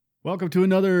Welcome to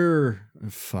another...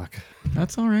 Fuck.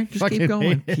 That's all right. Just Fucking keep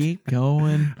going. hate it. Keep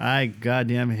going. I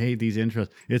goddamn hate these intros.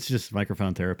 It's just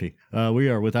microphone therapy. We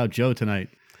are without Joe tonight.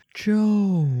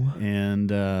 Joe.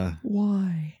 And,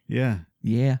 Why? yeah.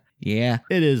 Yeah.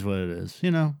 It is what it is.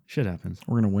 You know, shit happens.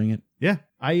 We're going to wing it. Yeah.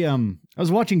 I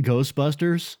was watching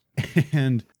Ghostbusters,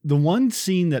 and the one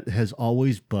scene that has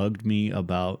always bugged me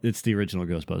about, it's the original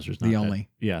Ghostbusters.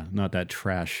 Not that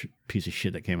trash piece of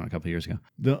shit that came out a couple of years ago.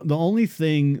 The only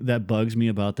thing that bugs me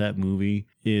about that movie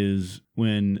is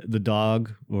when the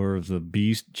dog or the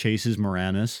beast chases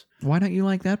Moranis. Why don't you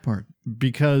like that part?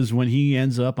 Because when he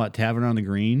ends up at Tavern on the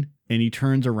Green and he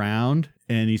turns around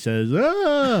and he says,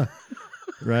 ah,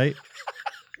 right?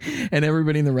 And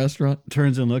everybody in the restaurant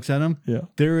Turns and looks at him. Yeah.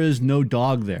 There is no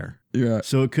dog there. Yeah.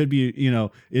 So it could be,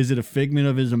 is it a figment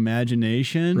of his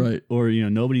imagination? Right. Or,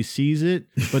 nobody sees it,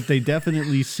 but they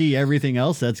definitely see everything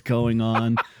else that's going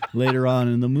on later on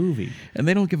in the movie. And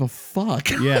they don't give a fuck.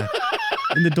 Yeah.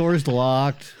 And the door's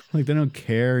locked. Like, they don't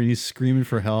care. And he's screaming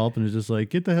for help. And it's just like,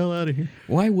 get the hell out of here.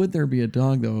 Why would there be a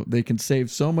dog, though? They can save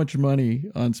so much money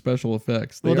on special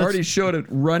effects. They already showed it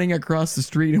running across the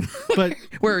street. But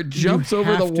where it jumps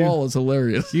over the wall is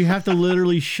hilarious. You have to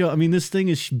literally show. I mean, this thing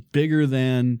is bigger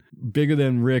than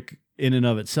Rick in and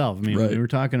of itself. I mean, Right. We were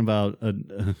talking about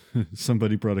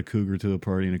somebody brought a cougar to a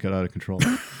party and it got out of control.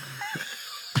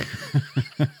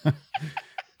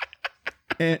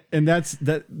 And that's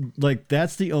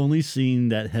the only scene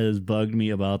that has bugged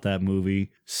me about that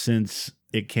movie since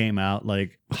it came out,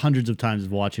 like hundreds of times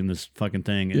watching this fucking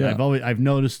thing. And Yeah. I've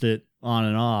noticed it on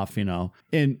and off, and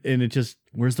it just,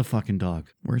 where's the fucking dog?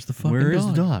 Where's the fucking Where dog? is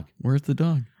the dog? Where's the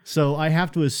dog? So I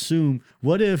have to assume,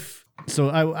 what if, so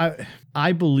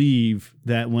I believe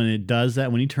that when it does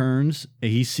that, when he turns,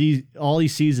 all he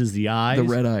sees is the eyes. The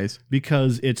red eyes.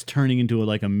 Because it's turning into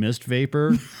a mist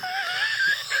vapor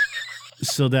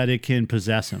so that it can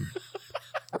possess him.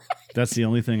 That's the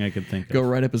only thing I could think of. Go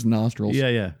right up his nostrils.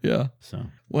 Yeah. Yeah. So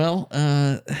Well,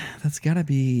 that's got to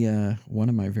be one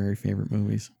of my very favorite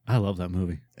movies. I love that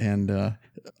movie. And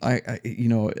I,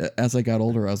 as I got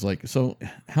older, I was like, so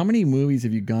how many movies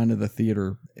have you gone to the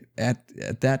theater at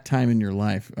that time in your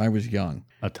life? I was young.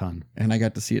 A ton. And I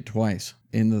got to see it twice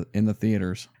in the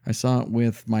theaters. I saw it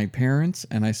with my parents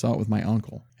and I saw it with my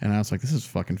uncle. And I was like, this is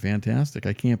fucking fantastic.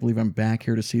 I can't believe I'm back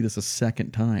here to see this a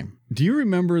second time. Do you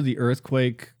remember the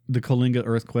earthquake, the Kalinga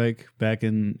earthquake back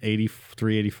in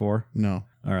 83, 84? No.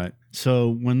 All right.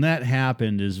 So when that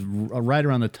happened is right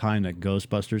around the time that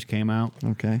Ghostbusters came out.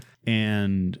 Okay.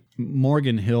 And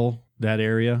Morgan Hill, that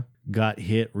area, got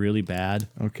hit really bad.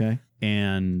 Okay.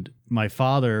 And my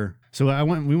father, so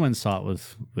we went and saw it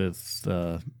with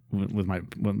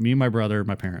me and my brother,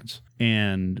 my parents,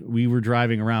 and we were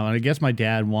driving around. And I guess my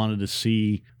dad wanted to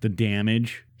see the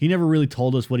damage. He never really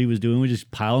told us what he was doing. We just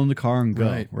pile in the car and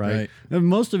go, right? And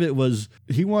most of it was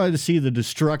he wanted to see the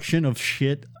destruction of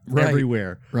shit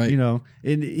everywhere, right?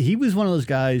 And he was one of those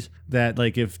guys that,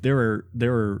 like, if there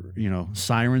were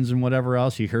sirens and whatever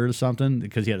else, he heard something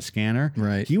because he had a scanner,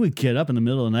 right? He would get up in the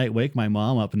middle of the night, wake my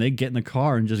mom up, and they'd get in the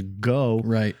car and just go,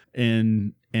 right?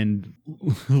 And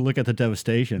look at the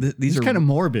devastation. These are kind of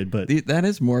morbid, but that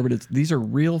is morbid. These are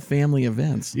real family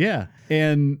events. Yeah,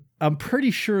 and I'm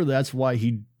pretty sure that's why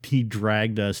he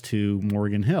dragged us to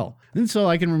Morgan Hill. And so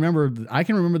I can remember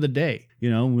the day,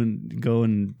 when go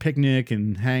and picnic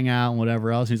and hang out and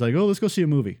whatever else. He's like, oh, let's go see a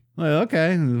movie. I'm like,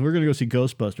 okay, we're gonna go see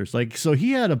Ghostbusters. Like, so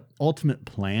he had an ultimate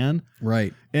plan,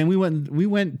 right? And we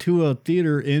went to a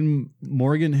theater in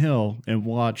Morgan Hill and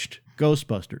watched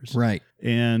Ghostbusters, right?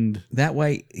 And that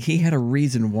way he had a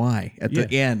reason why. At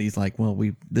the end, he's like, well,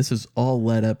 this is all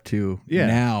led up to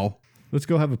now. Let's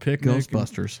go have a picnic.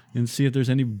 Ghostbusters. And see if there's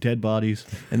any dead bodies.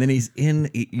 And then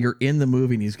you're in the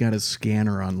movie and he's got his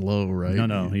scanner on low, right?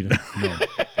 No, he doesn't. No.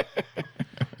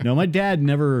 No, my dad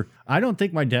never, I don't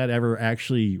think my dad ever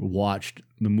actually watched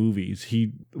the movies.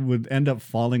 He would end up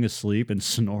falling asleep and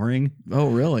snoring. Oh,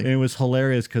 really? And it was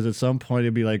hilarious because at some point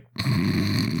it'd be like,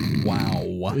 wow.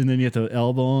 And then you have to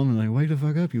elbow him and like, wake the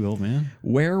fuck up, you old man.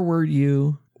 Where were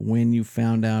you when you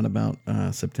found out about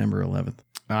September 11th?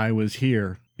 I was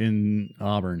here in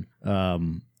Auburn.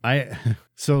 I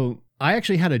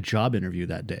actually had a job interview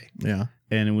that day. Yeah.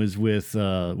 And it was with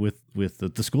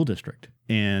the school district,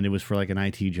 and it was for like an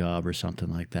IT job or something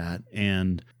like that.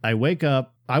 And I wake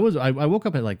up. I woke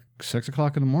up at like 6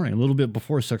 o'clock in the morning, a little bit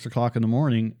before 6 o'clock in the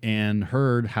morning, and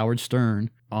heard Howard Stern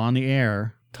on the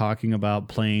air talking about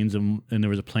planes, and there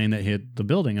was a plane that hit the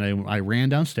building. And I ran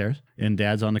downstairs, and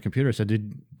Dad's on the computer. I said,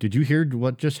 Did you hear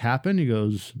what just happened? He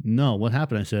goes, no, what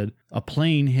happened? I said, a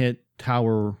plane hit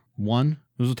Tower 1.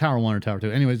 It was a tower 1 or tower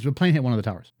 2. Anyways, the plane hit one of the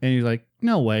towers. And he's like,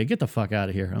 no way, get the fuck out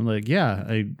of here. I'm like, yeah.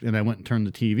 And I went and turned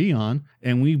the TV on,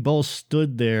 and we both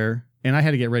stood there. And I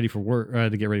had to get ready for work. I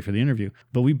had to get ready for the interview.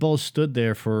 But we both stood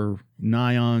there for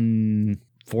nigh on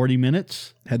 40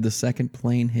 minutes. Had the second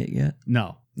plane hit yet?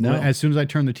 No. No. As soon as I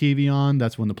turned the TV on,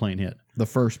 that's when the plane hit. The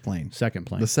first plane. Second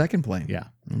plane. The second plane. Yeah.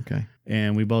 Okay.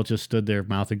 And we both just stood there,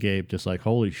 mouth agape, just like,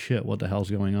 holy shit, what the hell's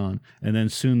going on? And then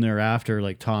soon thereafter,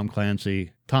 like Tom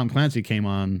Clancy came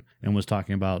on and was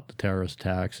talking about the terrorist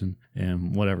attacks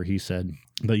and whatever he said.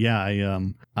 But yeah,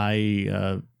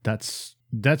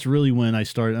 that's really when I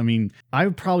started. I mean, I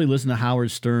would probably listen to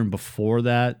Howard Stern before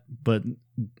that, but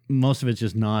most of it's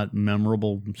just not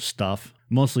memorable stuff.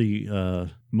 Mostly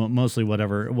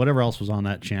whatever else was on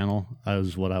that channel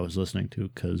was what I was listening to,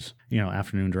 because,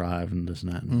 afternoon drive and this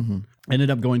and that. And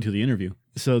ended up going to the interview.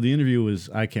 So the interview was,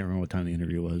 I can't remember what time the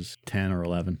interview was, 10 or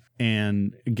 11.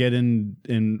 And get in,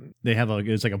 and they have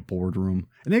it's like a boardroom.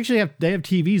 And they actually have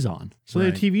TVs on. So They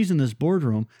have TVs in this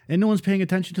boardroom, and no one's paying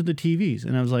attention to the TVs.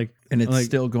 And I was like... And it's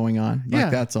still going on? Yeah.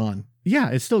 Like that's on? Yeah,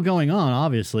 it's still going on,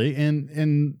 obviously.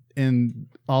 And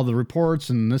all the reports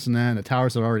and this and that, and the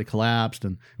towers had already collapsed,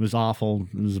 and it was awful.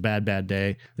 It was a bad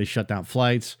day. They shut down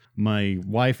flights. My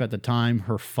wife at the time,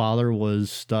 her father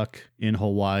was stuck in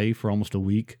Hawaii for almost a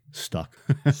week. Stuck.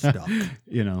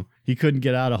 He couldn't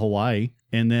get out of Hawaii.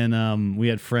 And then we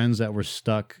had friends that were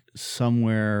stuck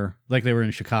somewhere, like they were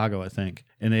in Chicago, I think.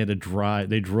 And they had to drive.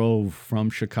 They drove from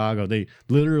Chicago. They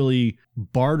literally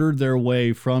bartered their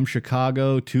way from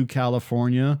Chicago to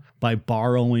California by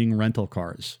borrowing rental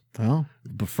cars. Oh.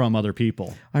 From other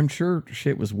people. I'm sure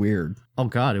shit was weird. Oh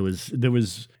God, it was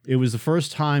the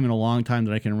first time in a long time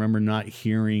that I can remember not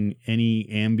hearing any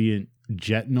ambient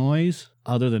jet noise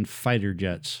other than fighter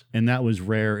jets, and that was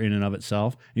rare in and of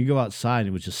itself. You go outside,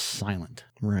 it was just silent.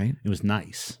 Right. It was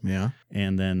nice. Yeah.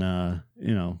 And then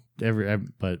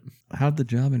but how'd the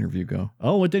job interview go?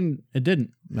 Oh, it didn't.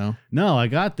 No, I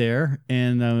got there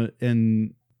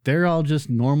and they're all just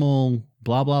normal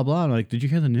blah blah blah. I'm like, did you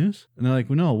hear the news? And they're like,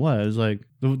 well, no, what? It was like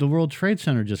the World Trade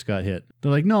Center just got hit.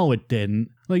 They're like, no, it didn't.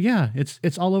 I'm like, yeah,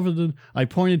 it's all over I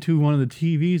pointed to one of the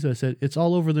TVs. I said, it's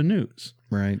all over the news.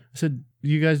 Right. I said,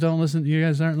 you guys don't listen. You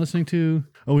guys aren't listening to.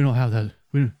 Oh, we don't have that.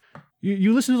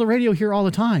 You listen to the radio here all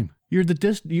the time.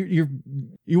 You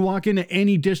walk into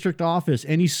any district office,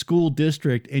 any school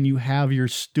district, and you have your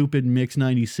stupid Mix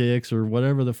 96 or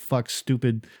whatever the fuck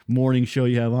stupid morning show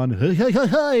you have on.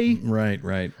 Hey.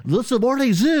 Right. Listen to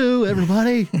Morning Zoo,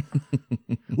 everybody.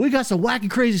 We got some wacky,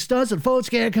 crazy stunts and phone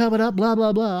scan coming up, blah,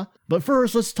 blah, blah. But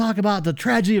first, let's talk about the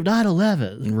tragedy of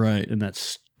 9/11. Right. In that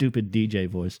stupid DJ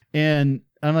voice. And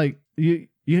I'm like, you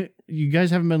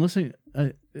guys haven't been listening?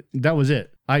 That was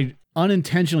it. I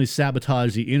unintentionally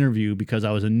sabotaged the interview because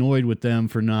I was annoyed with them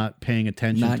for not paying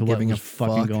attention to what was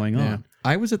fucking going on.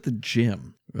 I was at the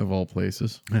gym, of all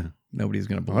places. Yeah. Nobody's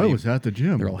going to believe. I was at the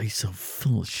gym. They're all, he's so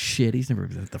full of shit. He's never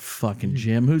been at the fucking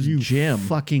gym. Who's Jim?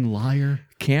 Fucking liar.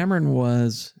 Cameron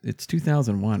it's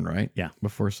 2001, right? Yeah.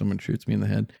 Before someone shoots me in the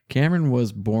head. Cameron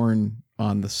was born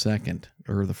on the 2nd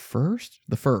or the 1st?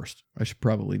 The 1st. I should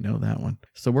probably know that one.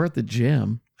 So we're at the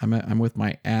gym. I'm with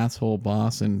my asshole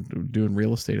boss and doing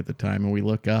real estate at the time, and we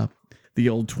look up. The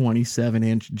old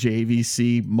 27-inch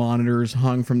JVC monitors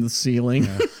hung from the ceiling.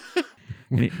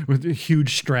 Yeah. With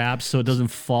huge straps so it doesn't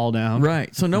fall down.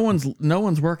 Right. So no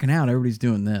one's working out. Everybody's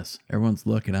doing this. Everyone's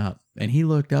looking up. And he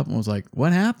looked up and was like,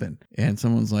 what happened? And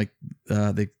someone's like,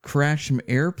 they crashed some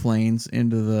airplanes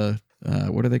into the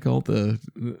what are they called? The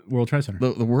World Trade Center.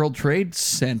 The World Trade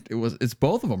Center. It's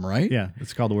both of them, right? Yeah,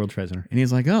 it's called the World Trade Center. And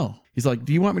he's like,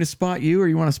 do you want me to spot you or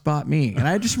you want to spot me? And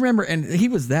I just remember, and he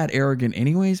was that arrogant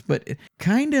anyways, but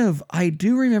I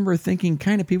do remember thinking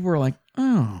people were like,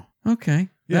 oh, okay.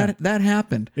 Yeah. That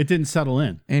happened. It didn't settle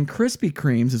in. And Krispy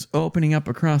Kreme's is opening up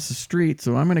across the street,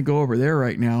 so I'm going to go over there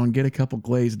right now and get a couple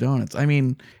glazed donuts. I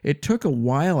mean, it took a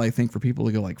while, I think, for people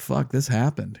to go like, fuck, this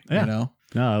happened, yeah. You know?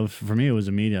 No, for me, it was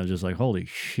immediate. I was just like, holy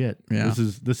shit. Yeah.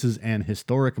 This is an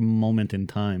historic moment in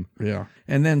time. Yeah.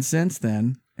 And then since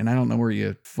then, and I don't know where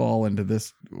you fall into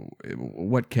this,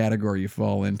 what category you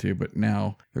fall into, but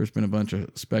now there's been a bunch of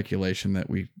speculation that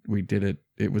we did it.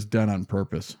 It was done on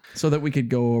purpose so that we could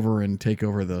go over and take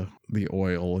over the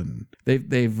oil. And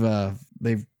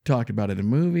they've talked about it in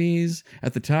movies.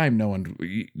 At the time,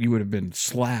 you would have been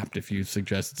slapped if you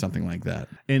suggested something like that.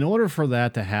 In order for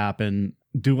that to happen,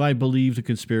 do I believe the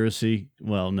conspiracy?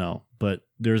 Well, no, but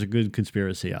there's a good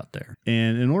conspiracy out there.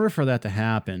 And in order for that to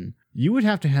happen, you would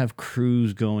have to have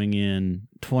crews going in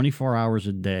 24 hours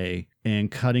a day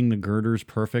and cutting the girders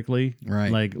perfectly.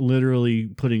 Right. Like literally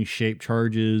putting shape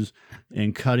charges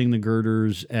and cutting the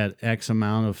girders at X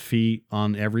amount of feet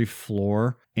on every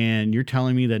floor. And you're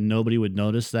telling me that nobody would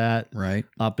notice that Right.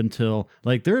 up until,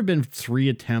 like, there had been 3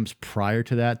 attempts prior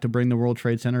to that to bring the World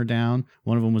Trade Center down.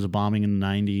 One of them was a bombing in the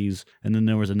 90s. And then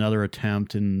there was another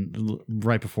attempt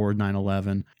right before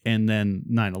 9/11 and then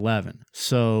 9/11.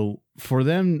 So for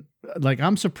them, like,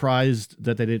 I'm surprised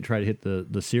that they didn't try to hit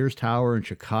the Sears Tower in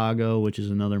Chicago, which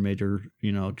is another major,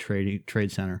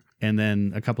 trade center, and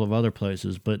then a couple of other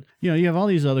places. But, you have all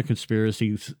these other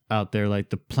conspiracies out there,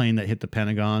 like the plane that hit the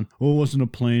Pentagon. Oh, it wasn't a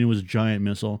plane, it was a giant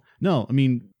missile. No, I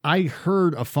mean, I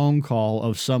heard a phone call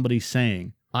of somebody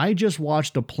saying, I just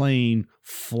watched a plane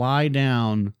fly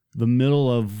down the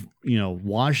middle of,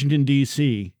 Washington,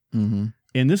 D.C., Mm-hmm.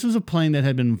 and this is a plane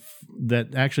that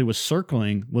actually was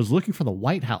circling, was looking for the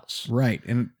White House. Right.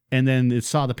 And then it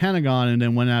saw the Pentagon and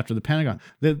then went after the Pentagon.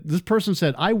 This person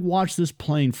said, I watched this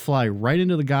plane fly right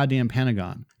into the goddamn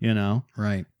Pentagon,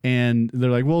 Right. And they're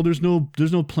like, well, there's no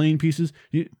plane pieces.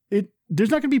 There's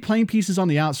not going to be plane pieces on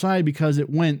the outside because it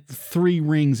went 3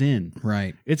 rings in.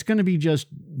 Right. It's going to be just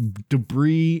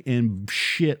debris and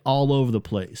shit all over the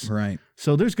place. Right.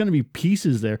 So there's going to be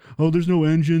pieces there. Oh, there's no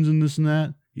engines and this and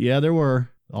that. Yeah, there were.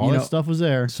 All that stuff was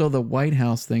there. So the White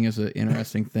House thing is an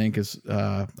interesting thing because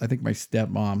I think my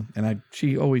stepmom, and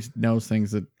she always knows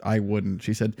things that I wouldn't.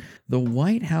 She said, the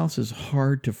White House is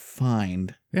hard to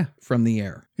find from the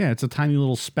air. Yeah, it's a tiny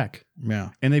little speck.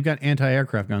 Yeah. And they've got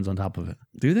anti-aircraft guns on top of it.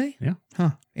 Do they? Yeah.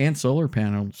 Huh. And solar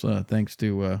panels, thanks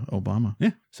to Obama.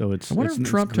 Yeah. So I wonder if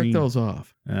Trump took those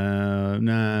off.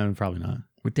 Nah, probably not.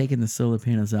 We're taking the solar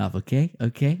panels off, okay?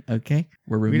 Okay?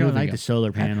 We're removing We don't like them. the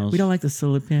solar panels. We don't like the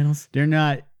solar panels. They're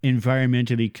not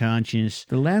environmentally conscious.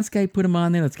 The last guy put them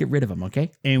on there. Let's get rid of them,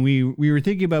 okay? And we were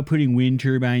thinking about putting wind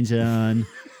turbines on,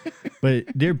 but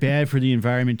they're bad for the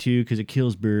environment too because it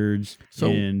kills birds. So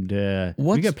and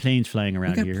we got planes flying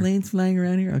around here. We got planes flying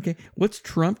around here, okay? What's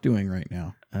Trump doing right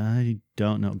now? I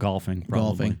don't know. Golfing,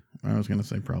 probably. Golfing. I was going to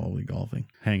say probably golfing.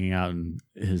 Hanging out in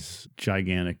his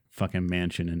gigantic fucking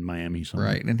mansion in Miami somewhere.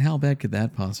 Right. And how bad could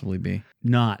that possibly be?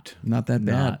 Not that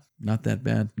bad. Not that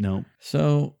bad. No.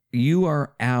 So you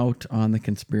are out on the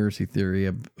conspiracy theory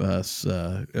of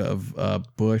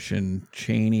Bush and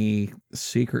Cheney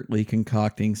secretly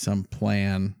concocting some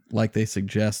plan like they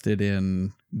suggested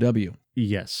in W.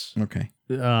 Yes. Okay.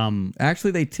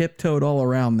 Actually, they tiptoed all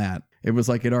around that. It was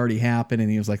like it already happened, and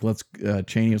he was like,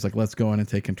 Cheney was like, let's go in and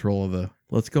take control of the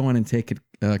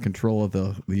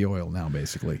oil now,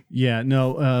 basically. Yeah,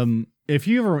 no. If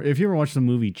you ever watched the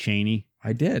movie Cheney,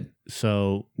 I did.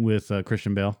 So with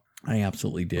Christian Bale, I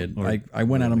absolutely did. I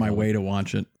went out of my way to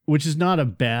watch it, which is not a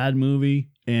bad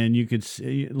movie, and you could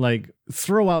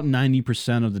throw out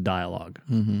 90% of the dialogue,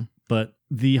 but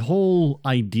the whole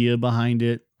idea behind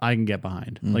it, I can get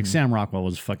behind. Like Sam Rockwell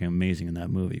was fucking amazing in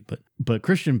that movie, but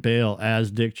Christian Bale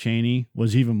as Dick Cheney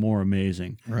was even more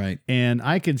amazing. Right. And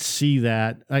I could see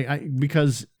that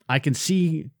because I can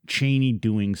see Cheney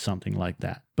doing something like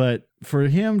that. But for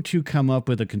him to come up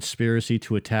with a conspiracy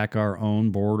to attack our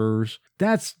own borders,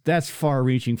 that's far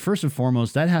reaching. First and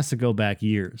foremost, that has to go back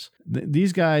years.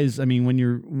 These guys, I mean, when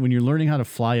you're learning how to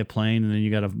fly a plane, and then you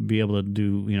got to be able to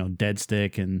do, dead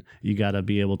stick, and you got to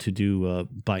be able to do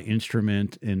by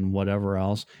instrument and whatever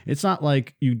else. It's not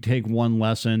like you take one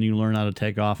lesson, you learn how to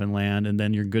take off and land, and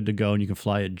then you're good to go and you can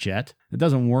fly a jet. It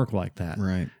doesn't work like that.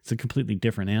 Right. It's a completely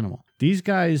different animal. These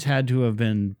guys had to have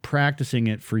been practicing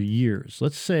it for years.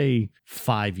 Let's say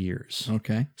 5 years.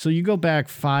 Okay. So you go back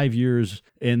 5 years,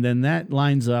 and then that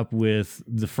lines up with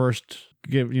the first,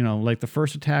 the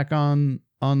first attack on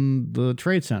the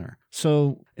Trade Center.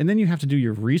 So, and then you have to do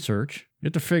your research. You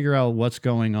have to figure out what's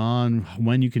going on,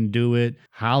 when you can do it,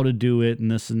 how to do it,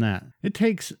 and this and that.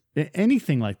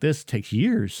 Anything like this takes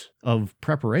years of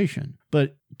preparation.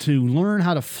 But to learn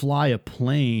how to fly a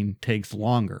plane takes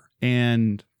longer.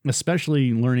 And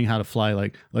especially learning how to fly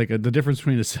like the difference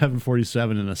between a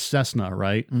 747 and a Cessna,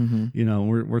 right? Mm-hmm.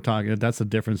 We're talking, that's the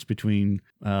difference between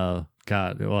I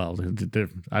don't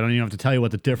even have to tell you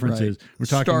what the difference is. We're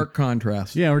talking stark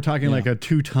contrast. Yeah, we're talking like a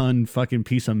 2-ton fucking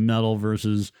piece of metal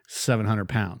versus 700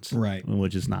 pounds, right?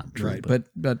 Which is not true, right?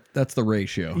 But that's the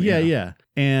ratio. Yeah.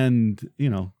 And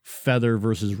feather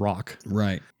versus rock,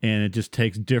 right? And it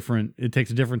takes a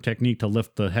different technique to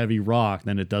lift the heavy rock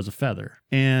than it does a feather.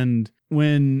 And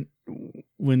when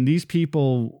these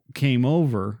people came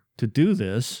over to do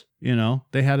this,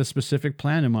 they had a specific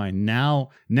plan in mind. Now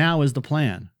is the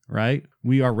plan, right?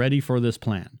 We are ready for this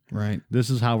plan. Right. This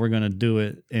is how we're going to do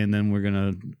it. And then we're going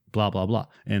to blah, blah, blah.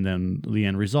 And then the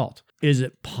end result. Is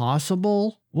it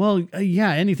possible? Well,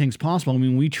 yeah, anything's possible. I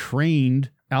mean, we trained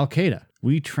Al-Qaeda.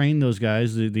 We trained those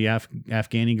guys, the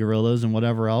Afghani guerrillas and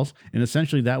whatever else. And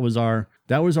essentially that was our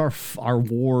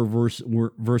war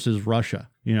versus Russia,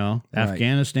 you know, Right.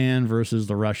 Afghanistan versus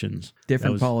the Russians.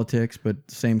 Different politics, but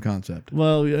same concept.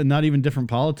 Well, not even different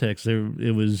politics.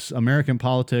 It was American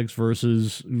politics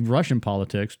versus Russian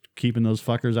politics, keeping those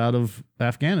fuckers out of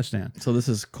Afghanistan. So this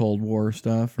is Cold War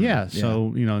stuff? Or, Yeah.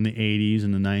 So, you know, in the 80s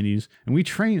and the 90s. And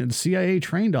the CIA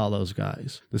trained all those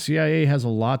guys. The CIA has a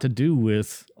lot to do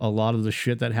with a lot of the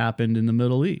shit that happened in the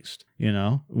Middle East, you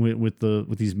know, with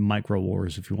these micro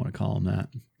wars, if you want to call them that.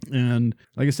 And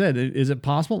like I said, is it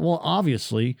possible? Well,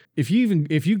 obviously, if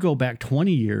you go back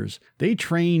 20 years, they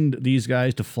trained these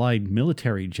guys to fly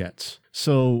military jets.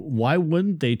 So why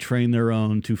wouldn't they train their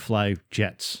own to fly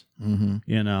jets? Mm-hmm.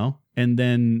 You know, and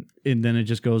then it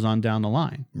just goes on down the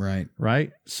line. Right.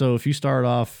 Right. So if you start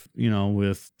off, you know,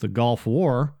 with the Gulf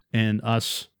War and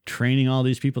us training all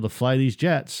these people to fly these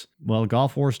jets, well, the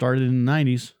Gulf War started in the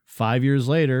 90s. 5 years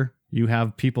later, you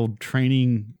have people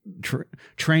training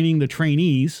the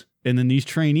trainees, and then these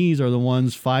trainees are the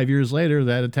ones 5 years later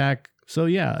that attack. So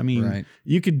yeah, I mean, Right.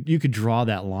 you could draw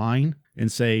that line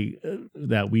and say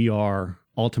that we are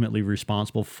ultimately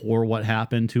responsible for what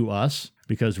happened to us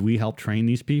because we helped train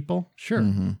these people. Sure.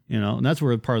 Mm-hmm. You know, and that's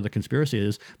where part of the conspiracy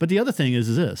is. But the other thing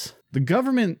is this: the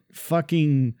government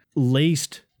fucking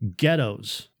laced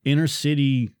ghettos, inner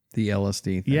city. The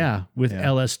LSD thing. Yeah, with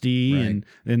LSD, Right.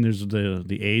 and there's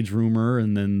the AIDS rumor,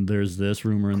 and then there's this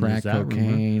rumor, and Crack there's that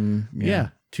rumor. cocaine. Yeah,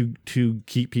 to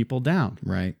keep people down.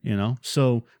 Right. You know,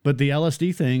 so but the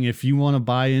LSD thing, if you want to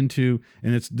buy into,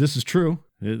 and this is true,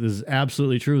 it is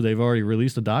absolutely true. They've already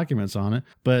released the documents on it,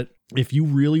 but if you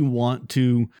really want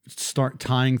to start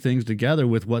tying things together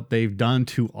with what they've done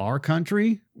to our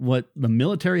country, what the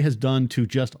military has done to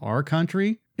just our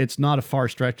country, it's not a far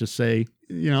stretch to say,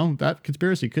 you know, that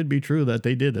conspiracy could be true that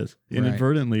they did this. Right.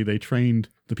 Inadvertently, they trained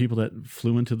the people that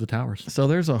flew into the towers. So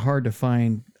there's a hard to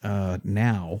find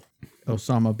now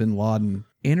Osama bin Laden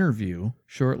interview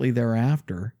shortly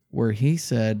thereafter where he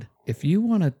said, if you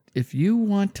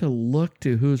want to look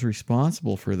to who's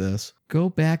responsible for this, go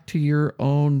back to your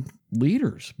own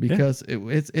leaders, because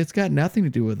it's got nothing to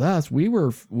do with us. We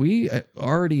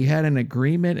already had an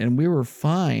agreement and we were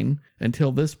fine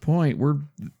until this point.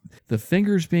 The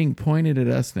finger's being pointed at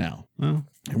us now, Well,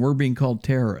 and we're being called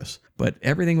terrorists. But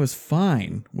everything was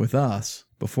fine with us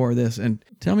before this. And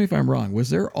tell me if I'm wrong. Was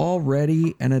there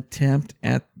already an attempt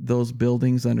at those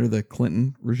buildings under the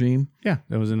Clinton regime? yeah,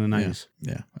 that was in the 90s.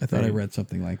 Yeah. I thought I read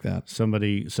something like that.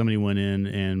 Somebody went in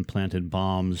and planted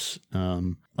bombs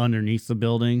underneath the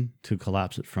building to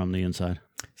collapse it from the inside.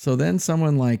 So then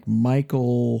someone like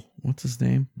Michael, what's his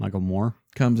name? Michael Moore.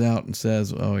 Comes out and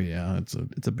says, "Oh yeah, it's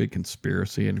a big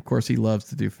conspiracy," and of course he loves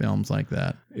to do films like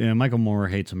that. Yeah, Michael Moore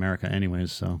hates America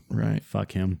anyways, so Right,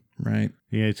 fuck him. right,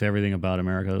 He hates everything about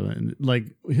America. And, like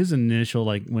his initial,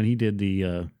 like when he did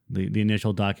the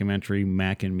initial documentary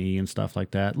Mac and Me and stuff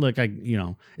like that. Look,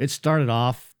 it started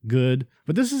off good,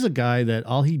 but this is a guy that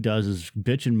all he does is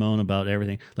bitch and moan about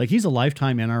everything. Like he's a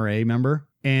lifetime NRA member,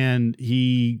 and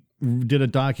he did a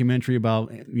documentary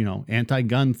about, you know,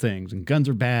 anti-gun things and guns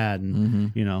are bad.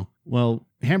 And, you know, well,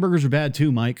 hamburgers are bad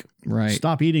too, Mike. right,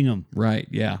 Stop eating them. right.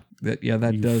 Yeah, that You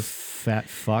does fat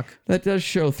fuck. that does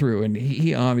show through, and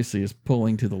he obviously is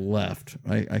pulling to the left.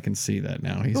 I can see that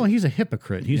now. He's a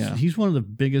hypocrite. He's one of the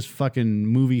biggest fucking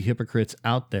movie hypocrites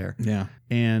out there. Yeah.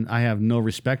 And I have no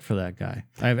respect for that guy.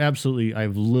 I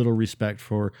have little respect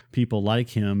for people like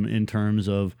him in terms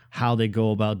of how they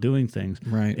go about doing things.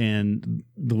 Right. And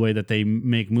the way that they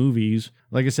make movies.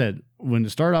 Like I said, when it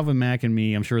started off with Mac and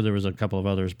Me, I'm sure there was a couple of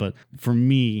others, but for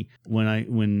me, when I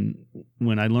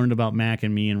learned about Mac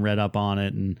and Me and read up on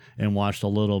it and watched a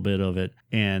little bit of it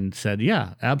and said,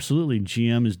 yeah, absolutely,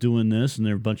 GM is doing this and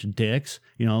they're a bunch of dicks.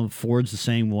 You know, Ford's the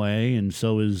same way, and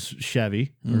so is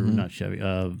Chevy, or not Chevy,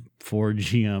 Ford,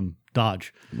 GM,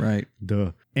 Dodge. Right.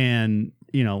 Duh. And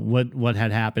you know what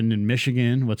had happened in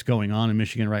Michigan, what's going on in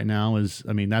Michigan right now is,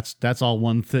 I mean, that's all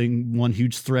one thing, one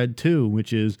huge thread too,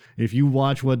 which is if you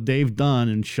watch what they've done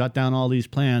and shut down all these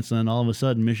plants, and then all of a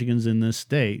sudden Michigan's in this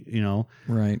state, you know,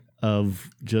 Right. of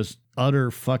just utter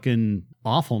fucking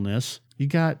awfulness. You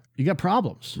got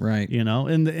problems, Right. you know,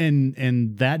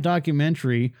 and that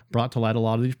documentary brought to light a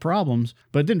lot of these problems,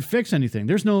 but it didn't fix anything.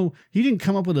 He didn't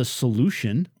come up with a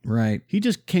solution. Right. He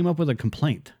just came up with a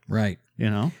complaint, Right. you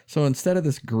know? So instead of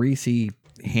this greasy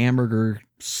hamburger,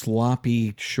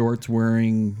 sloppy shorts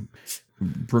wearing,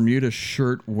 Bermuda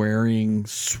shirt wearing,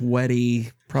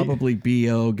 sweaty, probably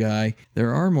BO guy,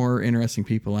 there are more interesting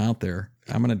people out there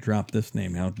I'm going to drop this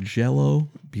name now. Jello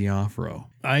Biafra.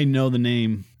 I know the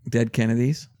name. Dead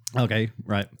Kennedys. Okay,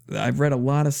 right. I've read a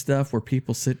lot of stuff where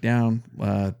people sit down,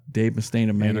 Dave Mustaine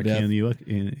of Megadeth.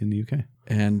 In the UK.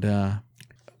 And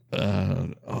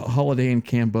Holiday in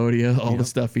Cambodia, all the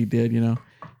stuff he did, you know.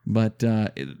 But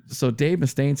so Dave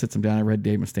Mustaine sits him down. I read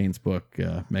Dave Mustaine's book,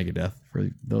 Megadeth, for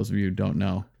those of you who don't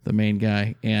know, the main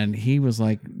guy. And he was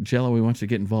like, Jello, we want you to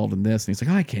get involved in this. And he's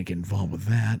like, I can't get involved with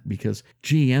that because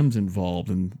GM's involved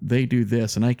and they do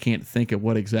this. And I can't think of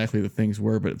what exactly the things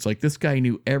were. But it's like, this guy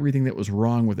knew everything that was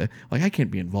wrong with it. Like, I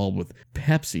can't be involved with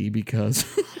Pepsi because...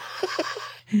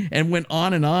 and went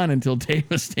on and on until Dave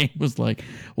Mustaine was like,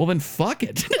 well, then fuck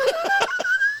it.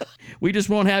 We just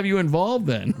won't have you involved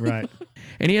then. Right.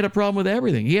 And he had a problem with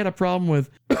everything. He had a problem with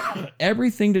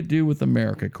everything to do with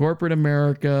America, corporate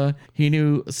America. He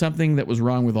knew something that was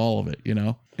wrong with all of it, you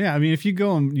know? Yeah, I mean, if you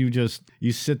go and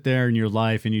you sit there in your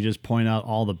life and you just point out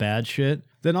all the bad shit,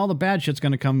 then all the bad shit's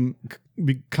going to come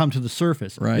to the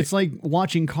surface. Right. It's like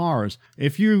watching cars.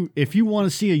 If you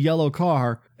want to see a yellow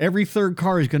car, every third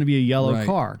car is going to be a yellow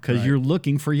car because you're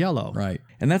looking for yellow. Right.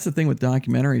 And that's the thing with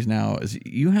documentaries now is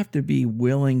you have to be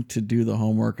willing to do the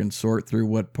homework and sort through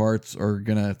what parts are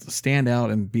going to stand out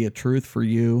and be a truth for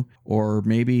you, or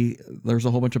maybe there's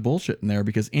a whole bunch of bullshit in there,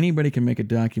 because anybody can make a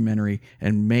documentary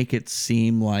and make it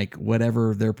seem like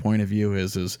whatever their point of view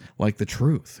is like the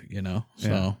truth, you know?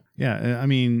 So yeah, I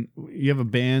mean, you have a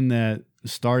band that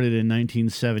started in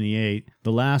 1978.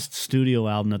 The last studio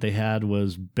album that they had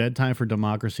was Bedtime for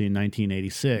Democracy in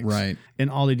 1986. Right.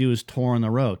 And all they do is tour on the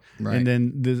road. Right. And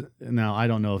then now I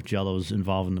don't know if Jello's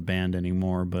involved in the band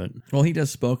anymore, but well, he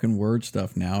does spoken word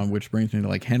stuff now, and which brings me to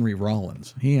like Henry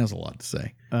Rollins. He has a lot to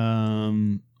say.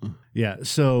 Yeah.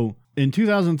 So in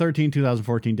 2013,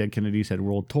 2014, Dead Kennedys had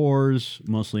world tours,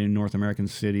 mostly in North American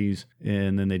cities.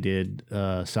 And then they did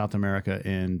South America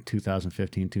in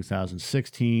 2015,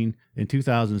 2016. In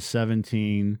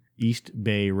 2017, East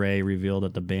Bay Ray revealed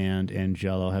that the band and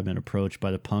Jello had been approached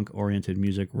by the punk-oriented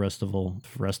music Restival?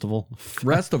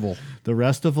 The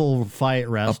Restival Fight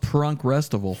Rest. A prunk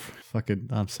Restival. Fucking,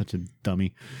 I'm such a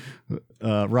dummy.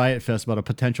 Riot Fest about a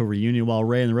potential reunion. While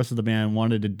Ray and the rest of the band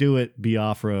wanted to do it,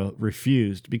 Biafra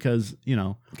refused because, you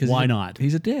know, why not?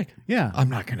 He's a dick. Yeah. I'm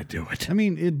not going to do it. I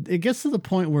mean, it gets to the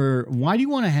point where why do you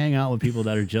want to hang out with people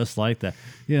that are just like that?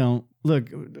 You know, look,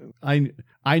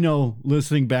 I know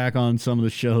listening back on some of the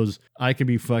shows, I could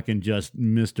be fucking just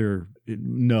Mr.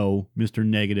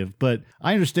 Negative, but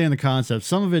I understand the concept.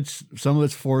 Some of it's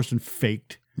forced and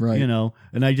faked. Right. You know,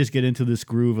 and I just get into this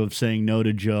groove of saying no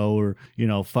to Joe, or, you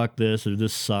know, fuck this, or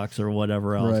this sucks, or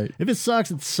whatever else. Right. If it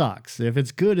sucks, it sucks. If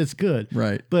it's good, it's good.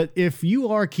 Right. But if you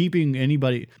are keeping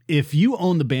if you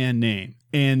own the band name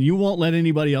and you won't let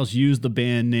anybody else use the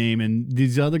band name and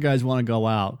these other guys want to go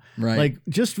out, right, like,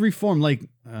 just reform. Like,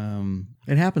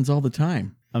 it happens all the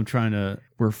time. I'm trying to.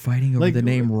 We're fighting over the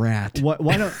name Rat. Why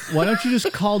don't you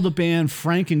just call the band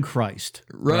Frankenchrist?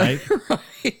 Right.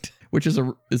 Right. Which is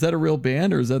that a real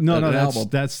band, or is that an album?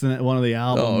 That's one of the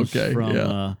albums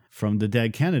from the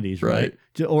Dead Kennedys, right?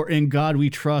 Or In God We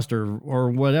Trust,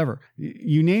 or whatever.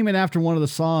 You name it after one of the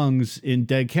songs in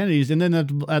Dead Kennedys, and then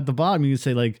at the bottom you can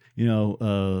say, like, you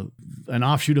know, an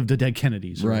offshoot of the Dead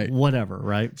Kennedys, or whatever,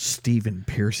 right? Stephen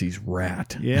Piercy's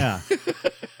Rat. Yeah.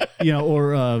 You know,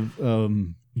 or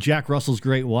Jack Russell's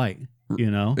Great White. You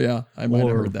know? Yeah, I might have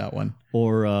heard that one.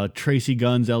 Or Tracy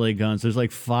Gunn's LA Guns. There's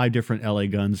like 5 different LA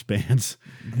Guns bands.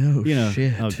 No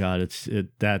shit. Oh God,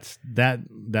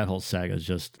 that whole saga is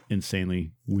just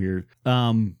insanely weird.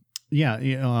 You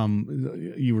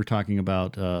were talking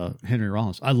about Henry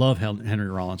Rollins. I love Henry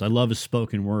Rollins. I love his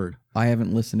spoken word. I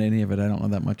haven't listened to any of it. I don't know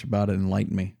that much about it.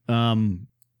 Enlighten me.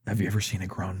 Have you ever seen a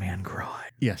grown man cry?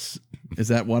 Yes. Is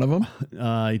that one of them?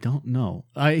 I don't know.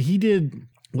 He did.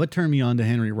 What turned me on to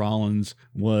Henry Rollins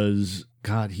was,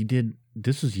 God,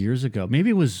 this was years ago. Maybe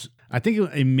it was, I think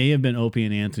it may have been Opie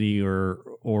and Anthony or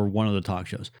one of the talk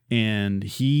shows. And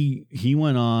he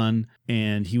went on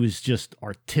and he was just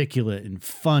articulate and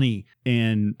funny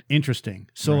and interesting.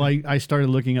 So I started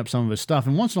looking up some of his stuff.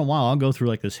 And once in a while, I'll go through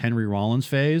like this Henry Rollins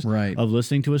phase of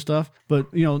listening to his stuff. But,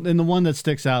 you know, and the one that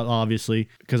sticks out, obviously,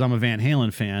 because I'm a Van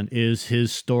Halen fan, is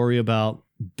his story about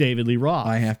David Lee Roth.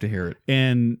 I have to hear it.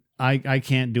 And I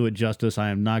can't do it justice.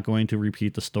 I am not going to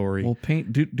repeat the story. Well,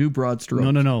 do broad strokes.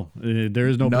 No. There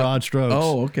is no broad strokes.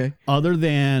 Oh, okay. Other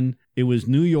than it was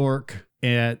New York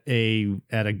at a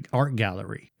art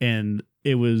gallery, and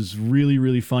it was really,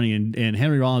 really funny. And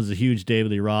Henry Rollins is a huge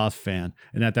David Lee Roth fan.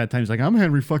 And at that time, he's like, I'm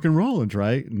Henry fucking Rollins,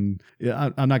 right? And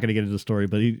I'm not going to get into the story,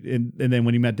 but and then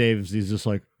when he met Dave, he's just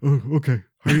like, oh, okay.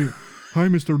 Hi,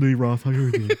 Mr. Lee Roth. How are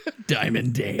you doing?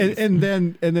 Diamond Dave. And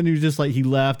then he was just like, he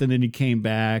left and then he came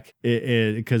back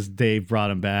because Dave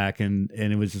brought him back and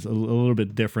it was just a little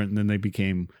bit different. And then they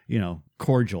became,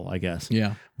 cordial, I guess.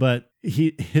 Yeah. But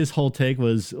his whole take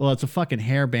was, well, it's a fucking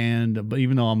hair band, but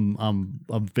even though I'm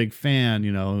a big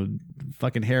fan,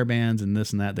 fucking hair bands and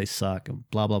this and that, they suck,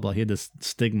 blah blah blah. He had this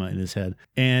stigma in his head,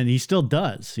 and he still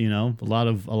does. A lot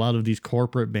of these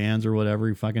corporate bands or whatever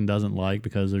he fucking doesn't like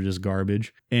because they're just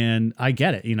garbage. And I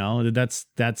get it.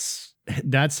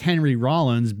 That's Henry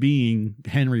Rollins being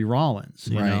Henry Rollins.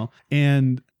 You know.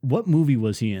 And what movie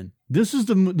was he in? This is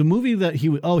the movie that he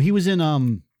was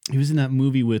in. He was in that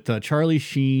movie with Charlie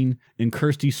Sheen and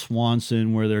Kirsty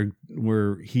Swanson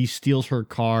where he steals her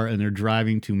car and they're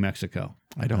driving to Mexico.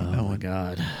 I don't know. Oh my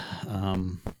God.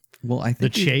 Well, I think The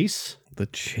Chase. The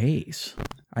Chase.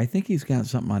 I think he's got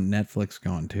something on Netflix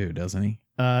going too, doesn't he?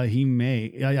 He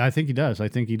may. I think he does. I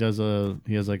think he does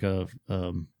he has like a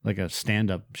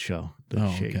stand-up show. The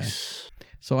Chase. Okay.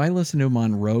 So I listened to him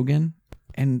on Rogan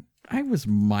and I was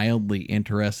mildly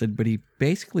interested, but he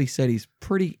basically said he's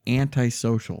pretty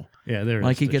antisocial. Yeah,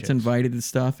 like he gets invited to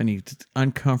stuff and he's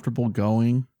uncomfortable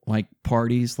going, like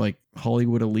parties, like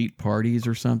Hollywood elite parties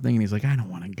or something, and he's like, I don't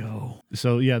want to go.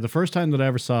 So yeah, the first time that I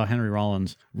ever saw Henry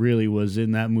Rollins really was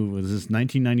in that movie. It was this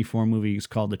 1994 movie. It's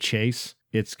called The Chase.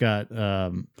 It's got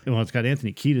it's got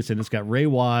Anthony Kiedis and it's got Ray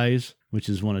Wise, which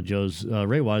is one of Joe's.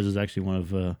 Ray Wise is actually one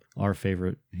of our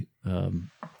favorite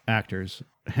actors.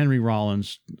 Henry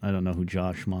Rollins, I don't know who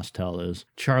Josh Mostel is.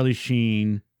 Charlie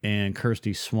Sheen and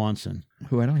Kirsty Swanson.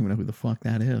 Who I don't even know who the fuck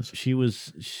that is. She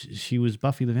was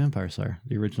Buffy the Vampire Slayer,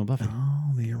 the original Buffy.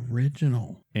 Oh, the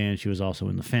original. And she was also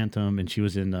in The Phantom, and she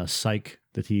was in Psych,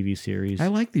 the TV series. I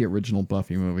like the original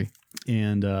Buffy movie.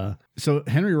 And so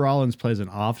Henry Rollins plays an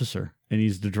officer, and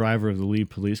he's the driver of the lead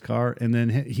police car. And then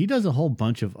he does a whole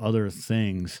bunch of other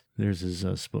things. There's his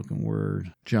spoken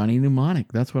word. Johnny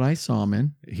Mnemonic. That's what I saw him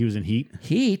in. He was in Heat.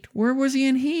 Heat? Where was he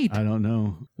in Heat? I don't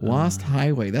know. Lost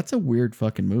Highway. That's a weird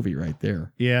fucking movie right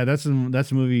there. Yeah, that's a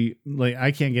movie. Like,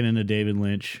 I can't get into David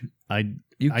Lynch. I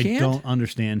don't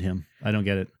understand him. I don't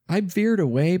get it. I veered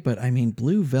away, but I mean,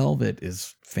 Blue Velvet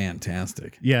is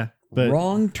fantastic. Yeah, but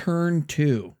Wrong Turn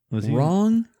 2. Was he?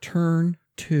 Wrong Turn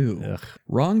 2. Ugh.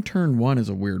 Wrong Turn 1 is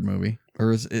a weird movie.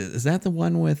 Or is that the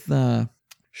one with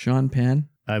Sean Penn?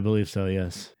 I believe so,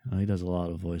 yes. He does a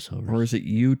lot of voiceovers. Or is it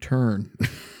U-Turn?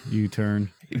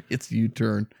 U-Turn. It's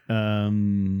U-Turn.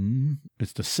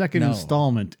 It's the second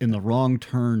installment in the Wrong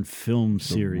Turn film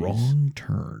series. Wrong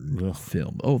Turn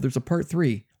film. Oh, there's a part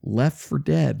 3. Left for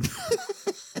Dead.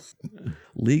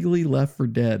 Legally Left for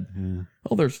Dead. Yeah.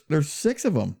 Oh, there's 6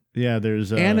 of them. Yeah,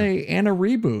 there's and a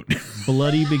reboot.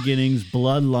 Bloody Beginnings,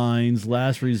 Bloodlines,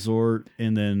 Last Resort,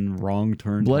 and then Wrong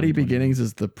Turn. Bloody Beginnings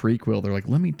is the prequel. They're like,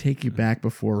 let me take you back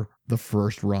before the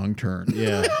first Wrong Turn.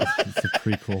 Yeah, it's a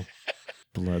prequel.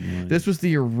 Bloodlines. This was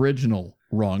the original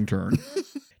Wrong Turn.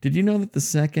 Did you know that the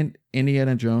second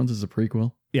Indiana Jones is a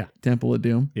prequel? Yeah. Temple of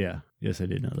Doom? Yeah. Yes, I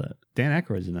did know that. Dan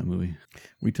Aykroyd's in that movie.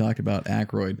 We talked about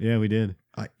Aykroyd. Yeah, we did.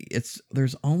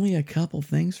 There's only a couple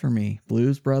things for me.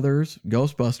 Blues Brothers,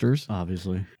 Ghostbusters.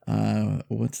 Obviously.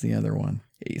 What's the other one?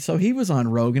 So he was on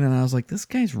Rogan and I was like, this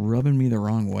guy's rubbing me the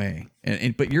wrong way.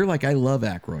 But you're like, I love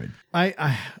Aykroyd.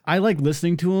 I like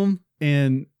listening to him,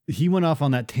 and he went off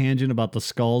on that tangent about the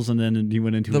skulls, and then he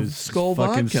went into his skull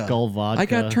vodka. I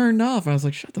got turned off. I was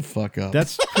like, shut the fuck up.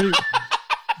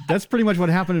 That's pretty much what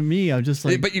happened to me. I was just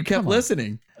like, but you kept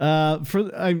listening. I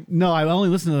only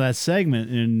listened to that segment,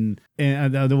 and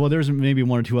there's maybe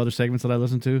 1 or 2 other segments that I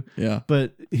listened to. Yeah.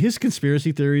 But his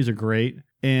conspiracy theories are great,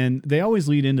 and they always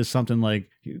lead into something like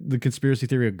the conspiracy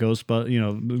theory of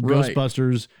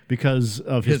Ghostbusters because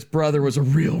of his brother was a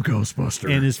real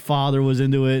Ghostbuster, and his father was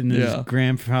into it, and his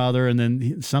grandfather, and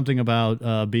then something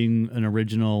about being an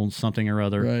original something or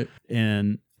other, right?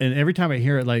 And every time I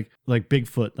hear it, like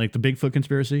Bigfoot, like the Bigfoot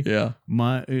conspiracy. Yeah.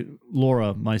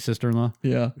 Laura, my sister-in-law.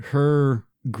 Yeah. Her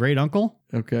great uncle.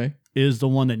 Okay. Is the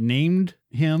one that named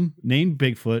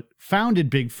Bigfoot, founded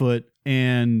Bigfoot,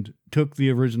 and took the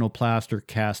original plaster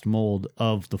cast mold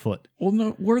of the foot. Well,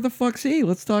 no, where the fuck's he?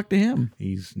 Let's talk to him.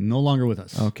 He's no longer with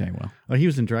us. Okay, well. He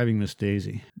was in Driving Miss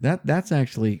Daisy. That's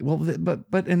actually, well,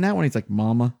 but in that one, he's like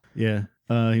Mama. Yeah.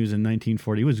 He was in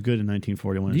 1940. He was good in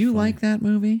 1941. Do you like that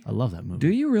movie? I love that movie. Do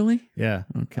you really? Yeah.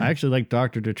 Okay. I actually like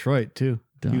Dr. Detroit, too.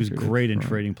 He was great Detroit. in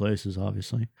Trading Places,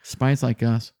 obviously. Spies Like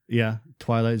Us. Yeah.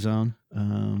 Twilight Zone.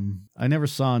 I never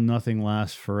saw Nothing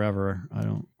Lasts Forever. I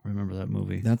don't remember that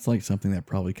movie. That's like something that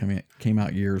probably came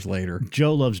out years later.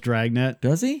 Joe loves Dragnet.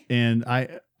 Does he? And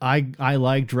I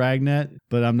like Dragnet,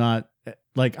 but I'm not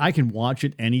like I can watch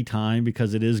it anytime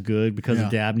because it is good because of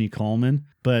Dabney Coleman.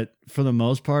 But for the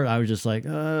most part, I was just like,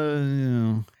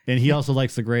 And he also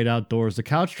likes The Great Outdoors. The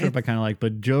Couch Trip I kind of like,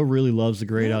 but Joe really loves The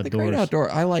Great Outdoors. The Great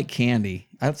Outdoors. I like Candy.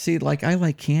 I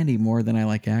like Candy more than I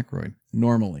like Aykroyd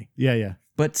normally. Yeah.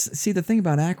 But see, the thing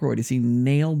about Aykroyd is he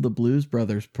nailed the Blues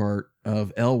Brothers part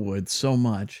of Elwood so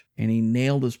much, and he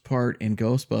nailed his part in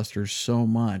Ghostbusters so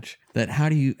much that how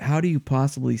do you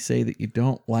possibly say that you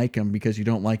don't like him because you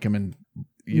don't like him in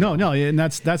No, and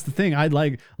that's the thing. I'd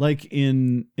like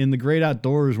in The Great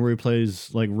Outdoors where he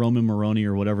plays like Roman Maroney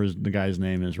or whatever the guy's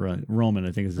name is, right? Roman,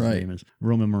 I think his name is.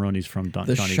 Roman Maroney's from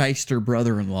the shyster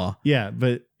brother-in-law. Yeah,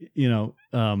 but the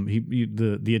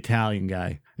Italian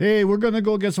guy. Hey, we're gonna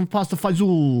go get some pasta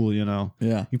fazool,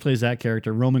 Yeah. He plays that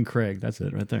character, Roman Craig. That's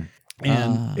it right there.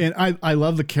 And I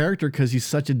love the character because he's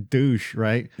such a douche,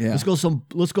 right? Yeah.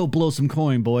 Let's go blow some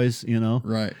coin, boys.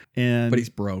 Right. But he's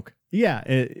broke. Yeah,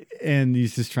 and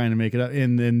he's just trying to make it up.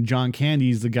 And then John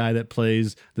Candy's the guy that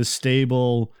plays the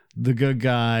stable, the good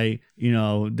guy.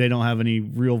 They don't have any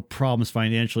real problems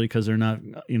financially because they're not,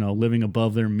 living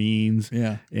above their means.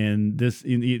 Yeah. And this,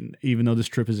 even though this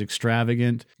trip is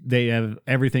extravagant, they have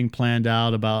everything planned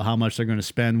out about how much they're going to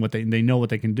spend. They know what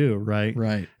they can do, right?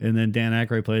 Right. And then Dan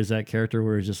Aykroyd plays that character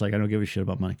where he's just like, I don't give a shit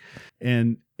about money,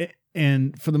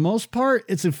 and for the most part,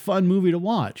 it's a fun movie to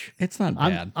watch. It's not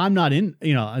bad. I'm not in.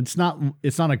 It's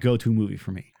not a go-to movie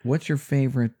for me. What's your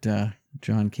favorite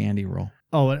John Candy role?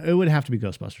 Oh, it would have to be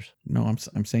Ghostbusters. No,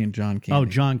 I'm saying John Candy. Oh,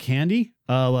 John Candy?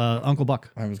 Uncle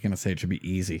Buck. I was gonna say it should be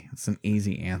easy. It's an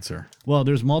easy answer. Well,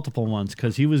 there's multiple ones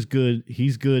because he was good.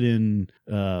 He's good in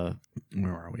where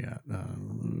are we at?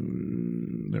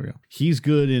 There we go. He's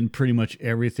good in pretty much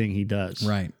everything he does.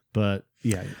 Right. But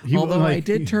yeah, although I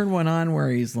did turn one on where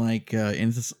he's like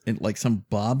in like some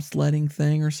bobsledding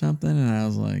thing or something, and I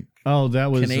was like, oh,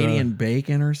 that was Canadian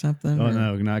Bacon or something. Oh,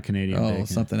 no, not Canadian Bacon. Oh,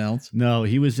 something else. No,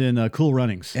 he was in Cool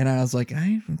Runnings, and I was like,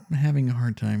 I'm having a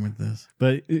hard time with this.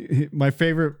 But my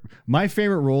favorite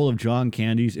role of John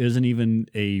Candy's isn't even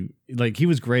he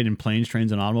was great in Planes,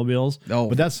 Trains, and Automobiles. Oh,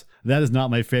 but that is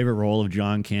not my favorite role of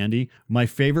John Candy. My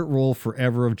favorite role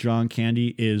forever of John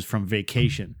Candy is from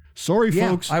Vacation. Sorry,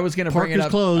 folks. I was going to bring it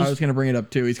up. Closed. I was going to bring it up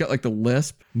too. He's got like the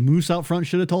lisp. Moose out front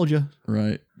should have told you.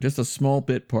 Right. Just a small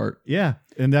bit part. Yeah,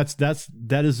 and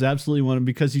that is absolutely one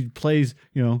because he plays.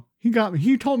 He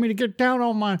told me to get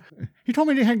down He told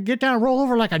me to get down and roll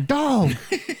over like a dog.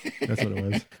 That's what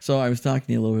it was. So I was talking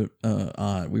to you a little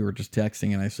bit. We were just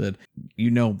texting, and I said,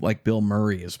 like Bill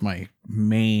Murray is my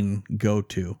main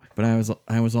go-to, but I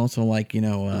was also like,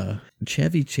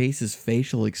 Chevy Chase's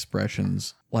facial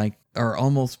expressions are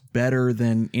almost better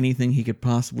than anything he could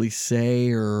possibly say,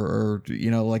 or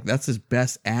that's his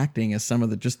best acting. As some of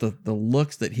the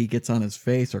looks that he gets on his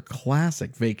face are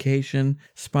classic. Vacation,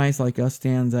 Spies Like Us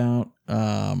stands out.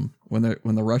 When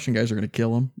the Russian guys are going to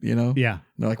kill him, Yeah.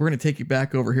 They're like, we're going to take you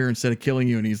back over here instead of killing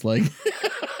you. And he's like,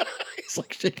 he's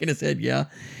like shaking his head. Yeah.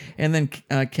 And then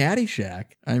Caddyshack.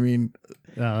 I mean,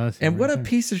 and what a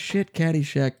piece of shit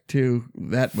Caddyshack 2,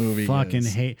 that movie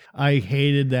is. I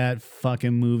hated that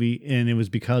fucking movie, and it was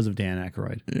because of Dan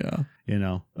Aykroyd. Yeah.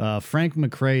 Frank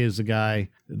McRae is the guy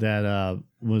that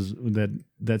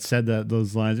that said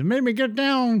those lines. It made me get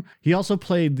down. He also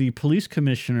played the police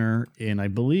commissioner in, I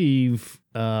believe,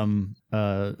 Last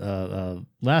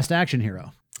Action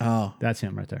Hero. Oh, that's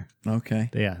him right there. Okay.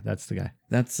 Yeah, that's the guy.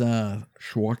 That's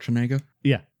Schwarzenegger.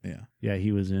 Yeah. Yeah. Yeah,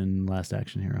 he was in Last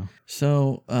Action Hero.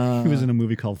 So he was in a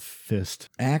movie called Fist.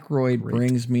 Aykroyd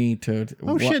brings me to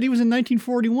shit, he was in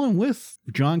 1941 with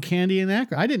John Candy and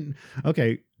Aykroyd.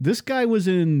 Okay, this guy was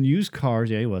in Used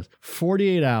Cars. Yeah, he was.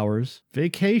 48 Hours,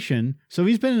 Vacation. So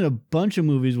he's been in a bunch of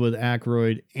movies with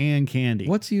Aykroyd and Candy.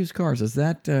 What's Used Cars? Is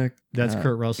that that's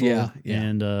Kurt Russell? Yeah.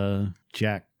 And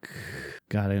Jack.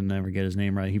 God, I never get his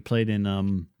name right. He played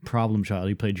in Problem Child.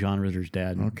 He played John Ritter's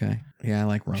dad. Okay. Yeah, I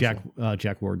like Russell.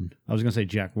 Jack Warden. I was going to say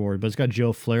Jack Ward, but it's got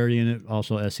Joe Flaherty in it,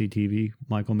 also SCTV.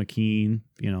 Michael McKean,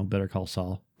 Better Call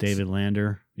Saul. David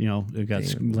Lander, it got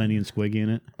Lenny and Squiggy in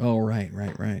it. Oh,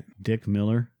 right. Dick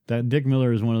Miller. That Dick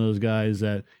Miller is one of those guys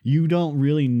that you don't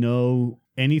really know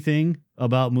anything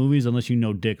about movies unless you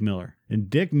know Dick Miller. And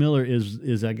Dick Miller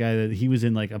is that guy that he was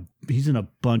in he's in a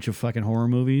bunch of fucking horror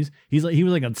movies. He was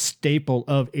like a staple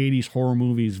of 80s horror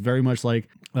movies, very much like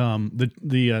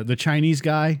the Chinese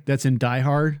guy that's in Die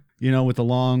Hard, with the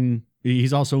long.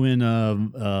 He's also in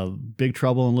Big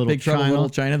Trouble in Little China. Little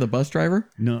China, the bus driver?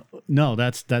 No,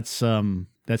 that's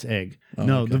Egg. Oh,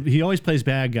 no, okay. he always plays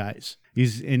bad guys.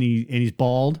 He's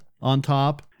bald, on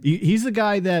top. He's the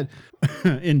guy that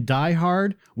in Die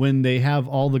Hard, when they have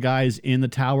all the guys in the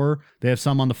tower, they have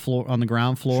some on the floor, on the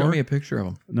ground floor. Show me a picture of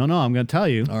him. No, I'm going to tell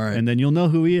you. All right. And then you'll know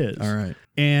who he is. All right.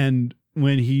 And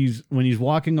when he's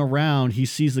walking around, he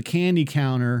sees the candy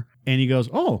counter and he goes,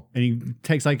 oh, and he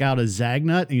takes like out a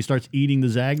Zagnut and he starts eating the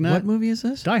Zagnut. What movie is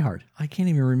this? Die Hard. I can't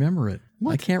even remember it.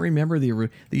 What? I can't remember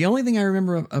the only thing I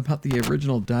remember about the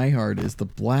original Die Hard is the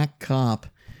black cop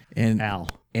and Al.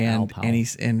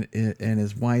 and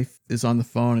his wife is on the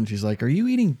phone and she's like, "Are you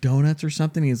eating donuts or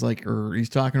something?" He's like, or he's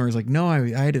talking to her. He's like, "No, I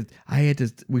had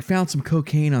to. We found some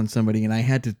cocaine on somebody and I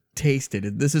had to taste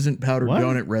it. This isn't powdered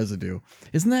donut residue."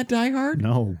 Isn't that Die Hard?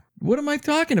 No. What am I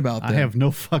talking about then? I have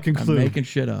no fucking clue. I'm making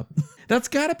shit up. That's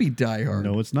got to be Die Hard.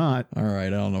 No, it's not. All right, I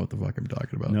don't know what the fuck I'm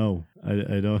talking about. No,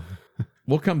 I don't.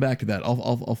 We'll come back to that.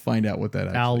 I'll find out what that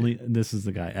actually. Al, this is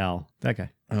the guy. Al, that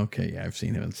guy. Okay, yeah, I've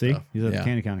seen him and See, stuff. he's at the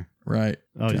candy counter. Right.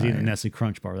 Oh, he's eating a Nestle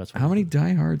Crunch bar. That's what how many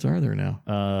Die Hards are there now?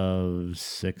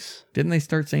 6. Didn't they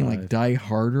start saying like Die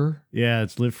Harder? Yeah,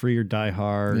 it's Live Free or Die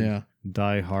Hard. Yeah.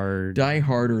 Die Hard. Die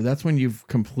Harder. That's when you've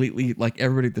completely, like,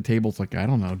 everybody at the table's like, I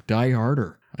don't know, Die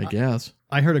Harder, I guess.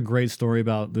 I heard a great story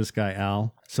about this guy,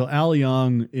 Al. So Al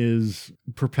Young is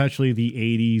perpetually the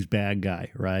 80s bad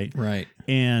guy, right? Right.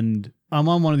 And I'm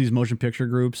on one of these motion picture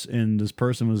groups, and this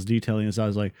person was detailing this. I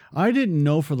was like, I didn't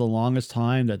know for the longest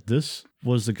time that this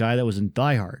was the guy that was in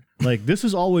Die Hard. Like, this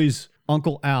is always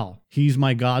Uncle Al. He's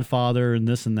my godfather and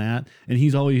this and that. And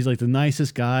he's like the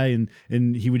nicest guy.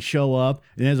 And he would show up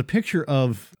and there's a picture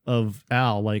of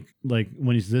Al, like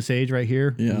when he's this age right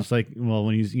here. Yeah. It's like, well,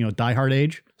 when he's, Die Hard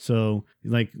age. So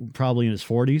like probably in his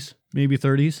 40s, maybe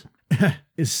 30s.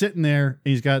 Is sitting there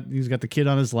and he's got the kid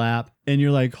on his lap and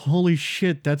you're like, holy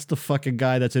shit, that's the fucking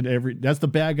guy that's the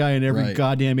bad guy in every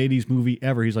goddamn 80s movie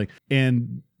ever. He's like,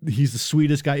 and he's the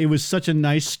sweetest guy. It was such a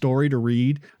nice story to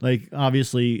read. Like,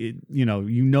 obviously, you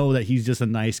know that he's just a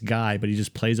nice guy, but he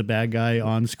just plays a bad guy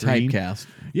on screen. Typecast.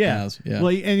 Yeah. Well,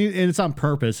 and it's on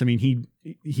purpose. I mean,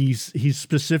 he's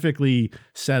specifically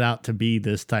set out to be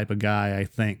this type of guy, I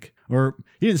think. Or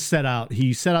he didn't set out.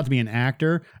 He set out to be an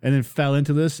actor and then fell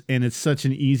into this. And it's such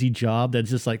an easy job that's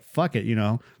just like, fuck it,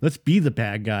 let's be the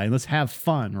bad guy and let's have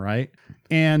fun, right?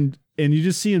 And you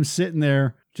just see him sitting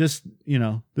there. Just,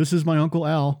 this is my Uncle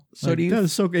Al. So like, do you...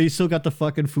 He's still got the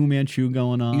fucking Fu Manchu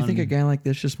going on. You think a guy like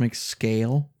this just makes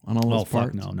scale on all those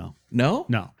parts? Fuck, no.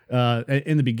 No?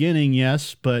 In the beginning,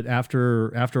 yes, but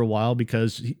after a while,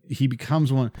 because he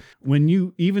becomes one,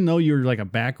 even though you're like a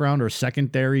background or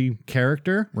secondary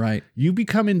character, right, you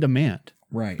become in demand.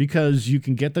 Right. Because you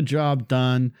can get the job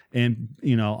done. And,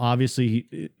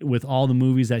 obviously with all the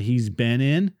movies that he's been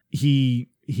in, he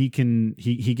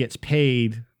gets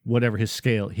paid whatever his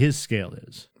scale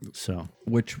is. So,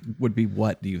 which would be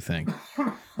what do you think?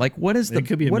 Like, what is it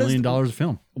could be $1 million a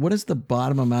film. What is the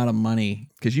bottom amount of money?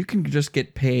 Because you can just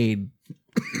get paid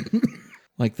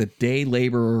like the day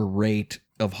laborer rate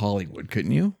of Hollywood,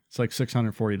 couldn't you? It's like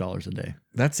 $640 a day.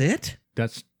 That's it?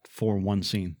 That's for one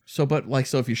scene. So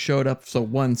if you showed up,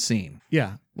 one scene.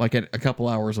 Yeah. Like a couple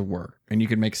hours of work, and you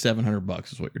could make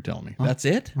 $700 is what you're telling me. Huh? That's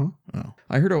it? Huh? Oh.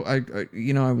 I heard,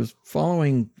 I was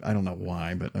following, I don't know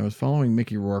why, but I was following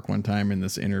Mickey Rourke one time in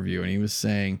this interview, and he was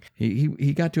saying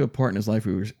he got to a part in his life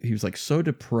where he was like so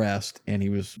depressed, and he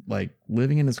was like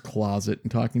living in his closet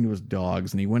and talking to his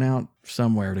dogs, and he went out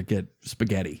somewhere to get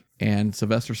spaghetti. And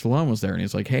Sylvester Stallone was there, and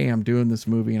he's like, "Hey, I'm doing this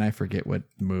movie," and I forget what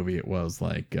movie it was,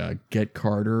 like Get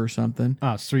Carter or something.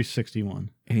 It's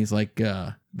 361. And he's like,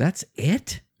 "That's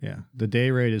it?" Yeah, the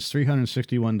day rate is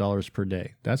 $361 per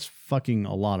day. That's fucking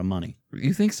a lot of money.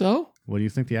 You think so? What do you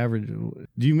think the average? Do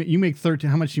you make 13?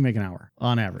 How much do you make an hour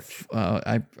on average?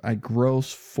 I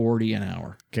gross 40 an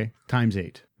hour. Okay, times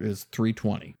 8 is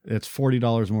 $320. It's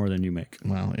 $40 more than you make.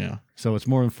 Well, yeah. So it's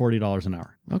more than $40 an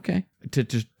hour. Okay.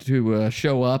 To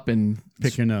show up and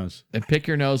pick your nose. And pick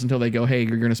your nose until they go, "Hey,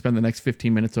 you're going to spend the next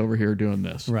 15 minutes over here doing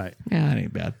this." Right. Yeah, that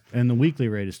ain't bad. And the weekly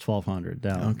rate is $1,200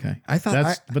 down. Okay. I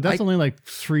thought that's only like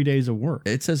 3 days of work.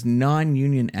 It says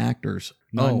non-union actors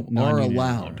are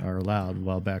allowed. Are allowed,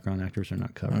 while background actors are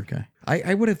not covered. Okay.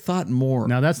 I would have thought more.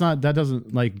 Now that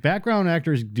doesn't, like, background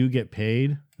actors do get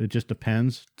paid. It just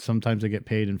depends. Sometimes they get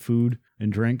paid in food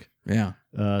and drink. Yeah.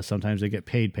 Sometimes they get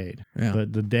paid. Yeah.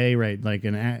 But the day rate, like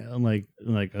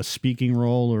like a speaking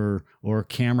role or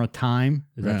camera time,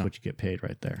 that's what you get paid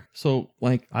right there. So,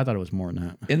 like, I thought it was more than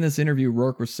that. In this interview,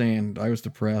 Rourke was saying, "I was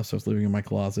depressed. I was living in my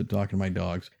closet talking to my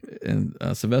dogs." And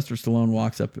Sylvester Stallone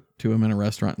walks up to him in a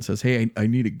restaurant and says, "Hey, I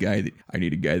need a guy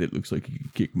that looks like he can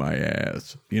kick my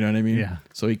ass." You know what I mean? Yeah.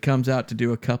 So he comes out to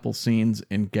do a couple scenes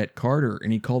in Get Carter,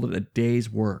 and he called it a day's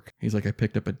work. He's like, "I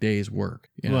picked up a day's work."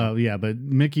 You know? Well, yeah, but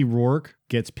Mickey Rourke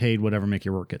gets paid whatever Mickey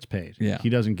Rourke gets paid. Yeah. He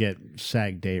doesn't get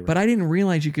SAG day rate. But I didn't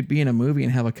realize you could be in a movie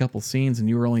and have a couple scenes and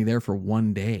you were only there for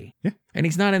one day. Yeah. And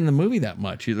he's not in the movie that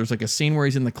much. There's like a scene where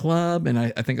he's in the club and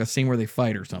I think a scene where they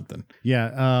fight or something.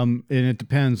 Yeah. And it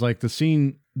depends. Like the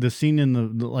scene in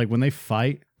the like when they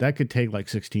fight, that could take like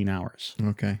 16 hours.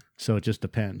 Okay. So it just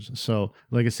depends. So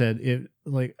like I said,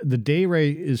 like the day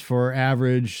rate is for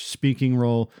average speaking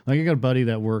role. Like I got a buddy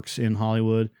that works in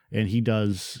Hollywood and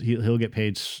he'll get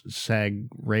paid SAG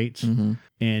rates. Mm-hmm.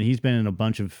 And he's been in a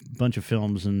bunch of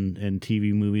films and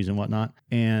TV movies and whatnot.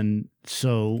 And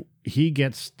so he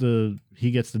gets the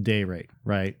day rate,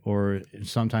 right? Or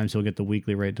sometimes he'll get the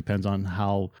weekly rate, depends on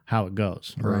how it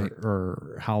goes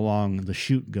or how long the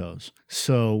shoot goes.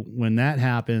 So when that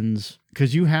happens,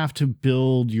 because you have to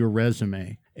build your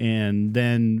resume and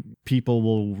then people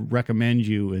will recommend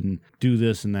you and do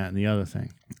this and that and the other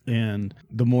thing. And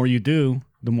the more you do,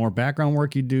 the more background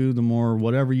work you do, the more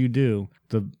whatever you do,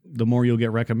 the more you'll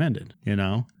get recommended. You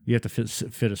know, you have to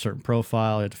fit a certain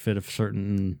profile, you have to fit a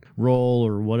certain role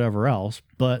or whatever else.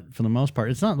 But for the most part,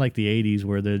 it's not like the 80s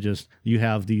where they're just, you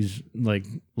have these like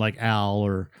Al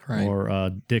or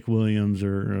Dick Williams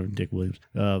or Dick Williams,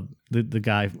 the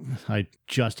guy I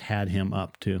just had him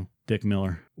up to. Dick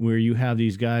Miller, where you have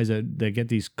these guys that get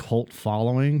these cult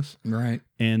followings, right?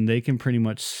 And they can pretty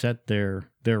much set their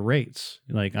rates.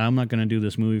 Like, I'm not going to do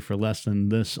this movie for less than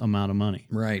this amount of money,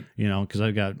 right? You know, because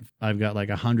I've got like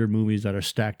 100 movies that are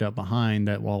stacked up behind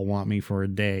that will want me for a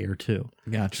day or two.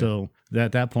 Gotcha. So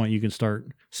at that point, you can start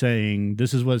saying,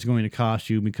 this is what it's going to cost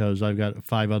you because I've got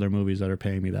 5 other movies that are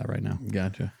paying me that right now.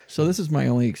 Gotcha. So this is my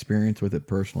only experience with it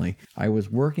personally. I was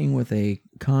working with a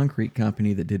concrete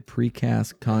company that did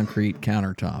precast concrete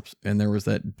countertops. And there was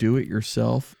that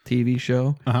do-it-yourself TV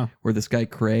show where this guy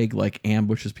Craig like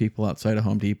ambushes people outside of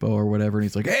Home Depot or whatever. And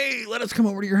he's like, hey, let us come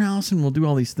over to your house and we'll do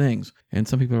all these things. And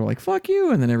some people are like, fuck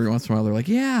you. And then every once in a while they're like,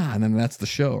 yeah. And then that's the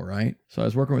show, right? So I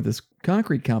was working with this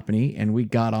concrete company and we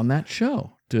got on that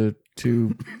show to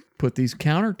put these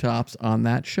countertops on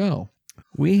that show.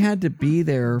 We had to be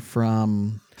there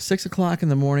from 6 o'clock in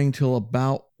the morning till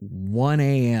about 1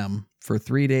 a.m. for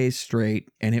 3 days straight,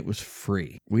 and it was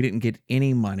free. We didn't get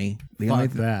any money. The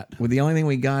only thing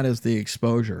we got is the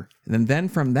exposure. And then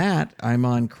from that, I'm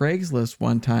on Craigslist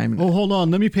one time. Oh, hold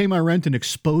on. Let me pay my rent and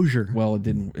exposure. Well, it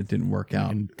didn't work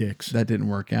out. Dicks. That didn't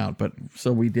work out. But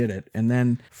so we did it. And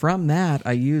then from that,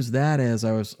 I used that as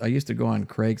I used to go on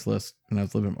Craigslist when I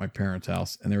was living at my parents'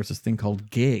 house, and there was this thing called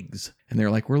gigs. And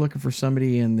they're like, we're looking for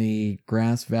somebody in the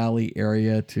Grass Valley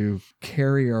area to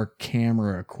carry our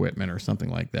camera equipment or something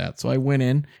like that. So I went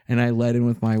in and I let in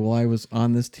with I was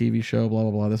on this TV show, blah,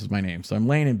 blah, blah. This is my name. So I'm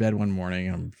laying in bed one morning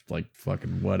and I'm like,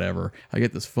 fucking whatever. I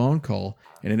get this phone call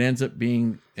and it ends up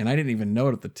being, and I didn't even know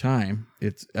it at the time.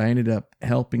 I ended up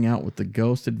helping out with the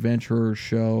Ghost Adventurers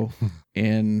show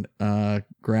in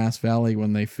Grass Valley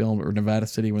when they filmed, or Nevada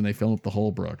City when they filmed at the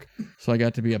Holbrook. So I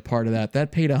got to be a part of that.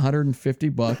 That paid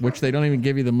 $150, which they don't even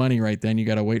give you the money right then. You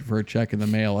got to wait for a check in the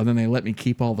mail. And then they let me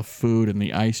keep all the food and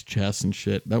the ice chests and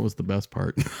shit. That was the best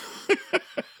part.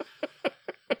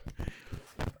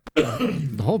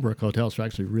 The Holbrook Hotel is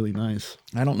actually really nice.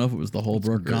 I don't know if it was the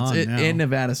Holbrook. It's in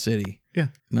Nevada City. Yeah.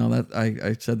 No, that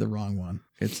I said the wrong one.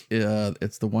 It's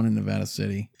the one in Nevada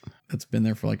City. It's been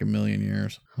there for like 1 million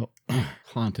years. Oh,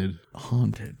 haunted.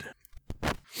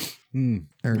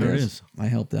 There it is. I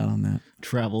helped out on that.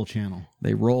 Travel Channel.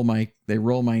 They roll my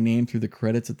name through the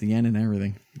credits at the end and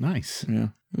everything. Nice. Yeah.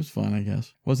 It was fun, I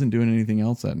guess. Wasn't doing anything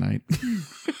else that night.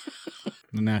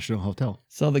 The National Hotel.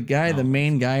 So the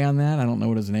main guy on that, I don't know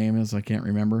what his name is. I can't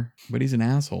remember, but he's an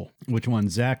asshole. Which one?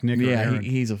 Zach, Nick, or Aaron?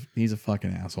 he's a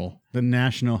fucking asshole. The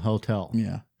National Hotel.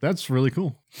 Yeah. That's really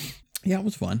cool. Yeah, it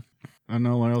was fun. I don't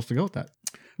know where else to go with that.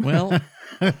 Well,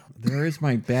 there is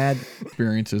my bad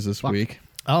experiences this week.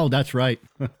 Oh, that's right.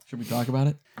 Should we talk about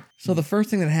it? So the first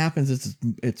thing that happens is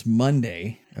it's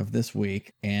Monday of this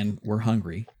week and we're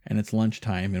hungry and it's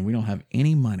lunchtime and we don't have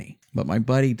any money. But my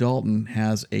buddy Dalton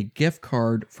has a gift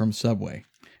card from Subway,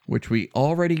 which we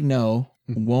already know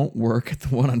won't work at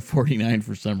the one on 49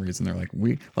 for some reason. They're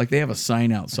like, they have a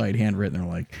sign outside handwritten. They're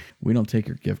like, we don't take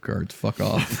your gift cards. Fuck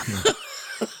off.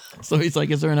 So he's like,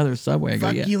 is there another Subway? I go,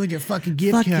 Fuck you and your fucking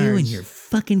gift cards. Fuck you and your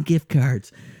fucking gift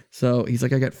cards. So he's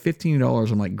like, I got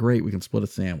 $15. I'm like, great, we can split a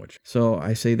sandwich. So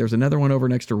I say, there's another one over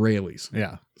next to Rayleigh's.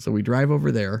 Yeah. So we drive over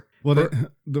there. Well,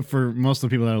 for most of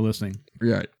the people that are listening,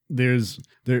 right?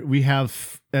 We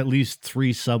have at least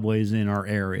 3 Subways in our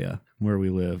area where we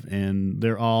live, and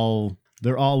they're all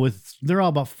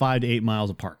about 5 to 8 miles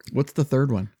apart. What's the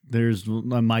third one? There's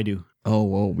Maidu.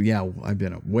 Oh, yeah. I've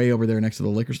been way over there next to the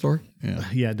liquor store. Yeah.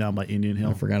 Yeah, down by Indian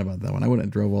Hill. I forgot about that one. I wouldn't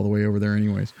have drove all the way over there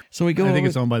anyways. So we go. I think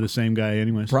it's owned by the same guy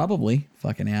anyways. Probably.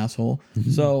 Fucking asshole.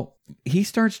 So he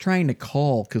starts trying to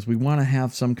call because we want to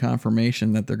have some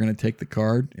confirmation that they're going to take the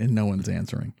card, and no one's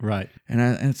answering. Right.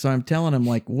 And so I'm telling him,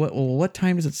 like, what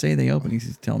time does it say they open?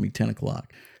 He's telling me 10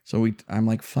 o'clock. So I'm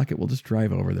like, fuck it, we'll just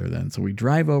drive over there then. So we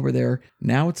drive over there.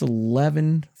 Now it's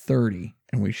 11:30,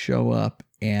 and we show up,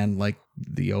 and like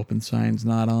the open sign's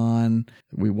not on.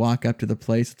 We walk up to the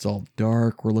place. It's all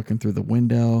dark. We're looking through the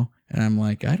window, and I'm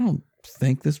like, I don't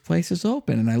think this place is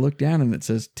open. And I look down, and it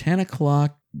says 10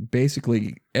 o'clock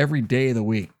basically every day of the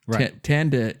week. Right.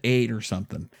 10 to 8 or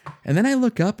something. And then I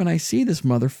look up and I see this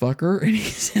motherfucker, and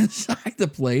he's inside the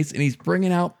place, and he's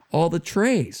bringing out all the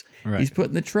trays. Right. He's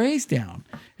putting the trays down.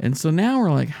 And so now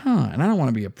we're like, and I don't want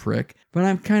to be a prick, but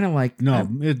I'm kind of like, no,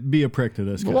 it'd be a prick to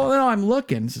this guy. Well, no, I'm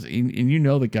looking, and you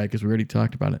know the guy because we already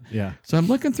talked about it. Yeah. So I'm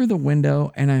looking through the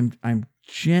window, and I'm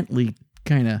gently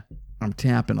I'm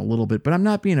tapping a little bit, but I'm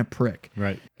not being a prick.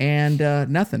 Right. And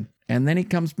nothing. And then he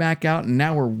comes back out, and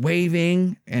now we're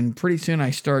waving, and pretty soon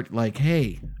I start like,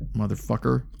 hey,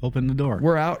 motherfucker. Open the door.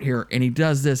 We're out here. And he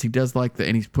does this. He does like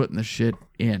and he's putting the shit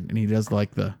in, and he does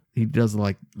like the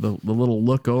little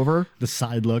look over. The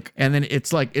side look. And then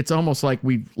it's almost like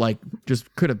we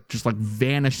just could have just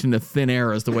vanished into thin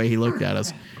air as the way he looked at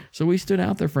us. So we stood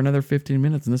out there for another 15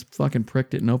 minutes, and this fucking prick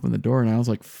didn't open the door, and I was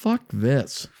like, fuck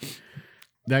this.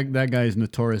 That guy is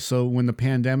notorious. So when the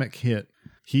pandemic hit,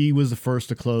 he was the first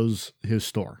to close his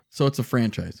store. So it's a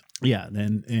franchise. Yeah,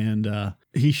 and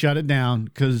he shut it down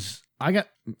because I got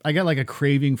like a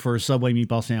craving for a Subway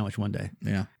meatball sandwich one day.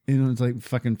 Yeah. It's like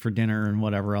fucking for dinner and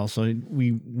whatever else. So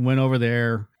we went over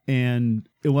there, and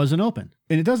it wasn't open.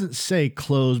 And it doesn't say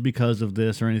closed because of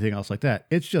this or anything else like that.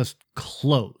 It's just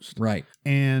closed. Right.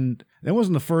 And that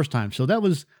wasn't the first time. So that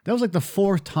was like the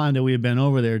fourth time that we had been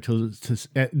over there to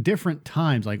at different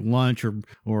times, like lunch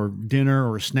or dinner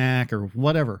or snack or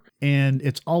whatever. And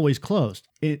it's always closed.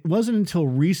 It wasn't until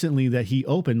recently that he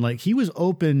opened. Like, he was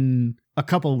open a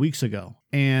couple of weeks ago,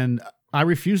 and I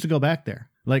refused to go back there.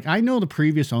 Like, I know the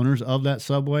previous owners of that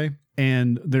Subway,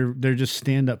 and they're just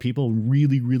stand-up people,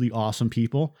 really, really awesome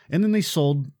people. And then they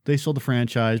sold the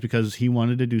franchise because he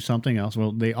wanted to do something else.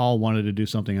 Well, they all wanted to do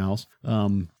something else.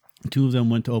 Two of them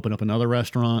went to open up another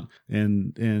restaurant,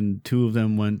 and two of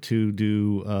them went to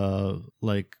do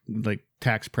like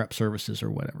tax prep services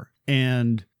or whatever.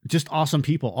 And just awesome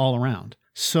people all around.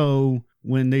 So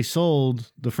when they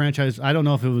sold the franchise, I don't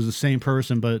know if it was the same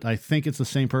person, but I think it's the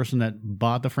same person that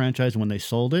bought the franchise when they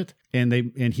sold it, and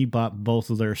he bought both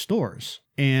of their stores,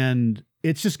 and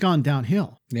it's just gone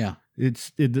downhill. Yeah.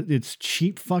 It's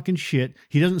cheap fucking shit.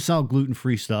 He doesn't sell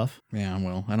gluten-free stuff. Yeah,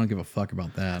 well, I don't give a fuck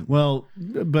about that. Well,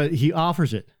 but he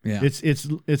offers it. Yeah.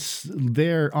 It's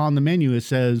there on the menu. It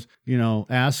says,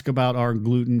 ask about our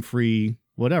gluten-free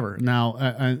whatever. Now,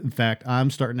 in fact,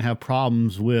 I'm starting to have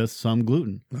problems with some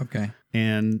gluten. Okay.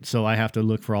 And so I have to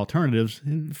look for alternatives.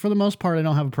 And for the most part, I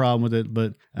don't have a problem with it,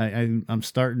 but I'm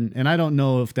starting, and I don't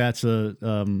know if that's a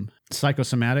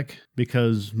psychosomatic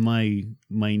because my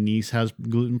niece has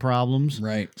gluten problems.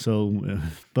 Right. So,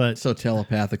 so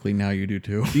telepathically now you do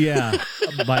too. Yeah,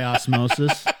 by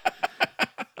osmosis.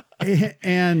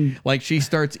 And like she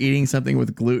starts eating something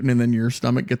with gluten, and then your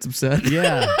stomach gets upset.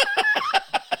 Yeah.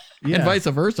 Yeah. And vice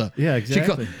versa. Yeah,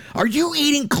 exactly. Are you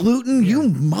eating gluten, you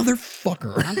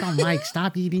motherfucker? Uncle Mike,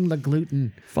 stop eating the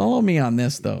gluten. Follow me on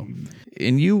this, though.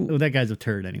 And that guy's a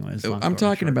turd anyways. I'm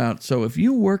talking about, so if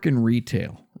you work in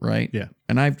retail, right? Yeah.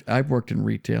 And I've worked in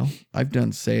retail. I've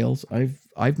done sales.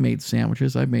 I've made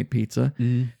sandwiches. I've made pizza.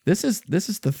 Mm-hmm. This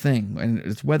is the thing. And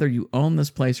it's whether you own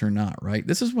this place or not, right?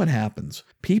 This is what happens.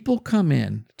 People come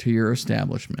in to your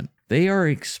establishment. They are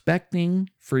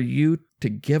expecting for you to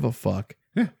give a fuck.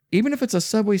 Yeah. Even if it's a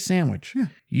Subway sandwich,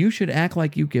 you should act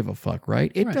like you give a fuck,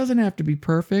 right? It doesn't have to be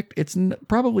perfect. It's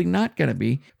probably not going to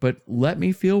be, but let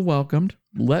me feel welcomed.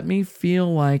 Let me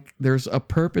feel like there's a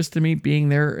purpose to me being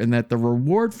there, and that the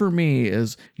reward for me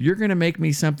is you're going to make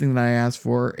me something that I asked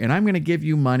for, and I'm going to give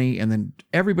you money, and then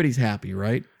everybody's happy,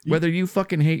 right? Whether you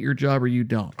fucking hate your job or you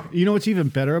don't. You know what's even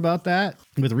better about that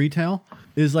with retail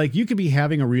is, like, you could be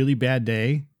having a really bad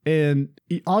day, and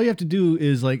all you have to do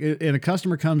is, like, and a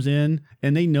customer comes in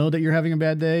and they know that you're having a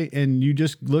bad day, and you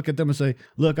just look at them and say,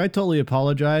 look, I totally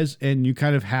apologize. And you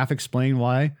kind of half explain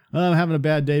why. I'm having a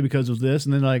bad day because of this.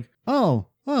 And then, like, oh,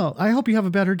 well, I hope you have a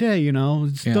better day.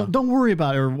 Don't worry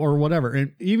about it or whatever.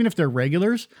 And even if they're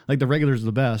regulars, like, the regulars are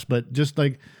the best, but just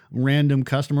like random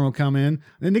customer will come in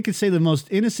and they could say the most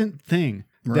innocent thing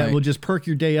that will just perk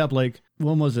your day up. Like,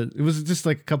 when was it? It was just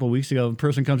like a couple of weeks ago. A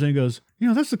person comes in and goes,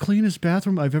 that's the cleanest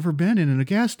bathroom I've ever been in a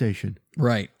gas station.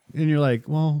 Right. And you're like,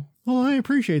 well, I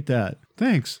appreciate that.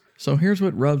 Thanks. So here's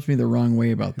what rubs me the wrong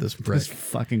way about this prick. This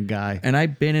fucking guy. And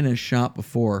I've been in his shop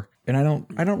before, and I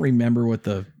don't remember what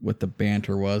the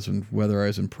banter was and whether I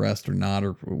was impressed or not,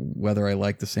 or whether I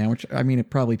liked the sandwich. I mean,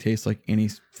 it probably tastes like any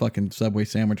fucking Subway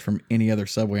sandwich from any other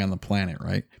Subway on the planet,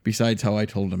 right? Besides how I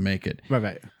told him to make it.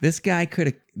 Right. This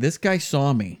guy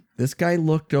saw me. This guy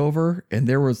looked over, and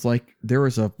there was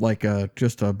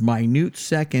just a minute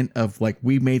second of like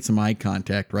we made some eye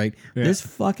contact, right? Yeah. This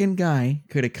fucking guy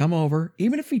could have come over,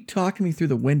 even if he talked to me through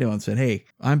the window and said, "Hey,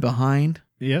 I'm behind.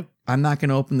 Yep. I'm not going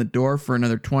to open the door for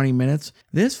another 20 minutes."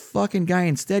 This fucking guy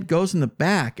instead goes in the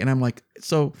back, and I'm like,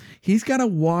 so he's got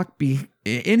to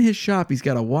in his shop. He's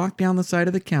got to walk down the side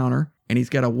of the counter. And he's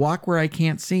got to walk where I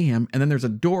can't see him. And then there's a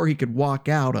door he could walk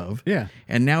out of. Yeah.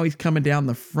 And now he's coming down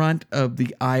the front of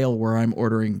the aisle where I'm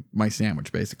ordering my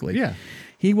sandwich, basically. Yeah.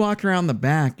 He walked around the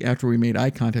back after we made eye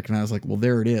contact, and I was like, well,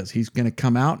 there it is. He's going to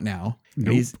come out now.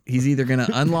 Nope. He's either going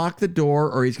to unlock the door,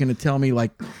 or he's going to tell me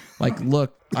like,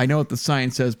 look, I know what the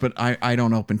sign says, but I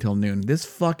don't open till noon. This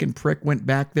fucking prick went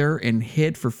back there and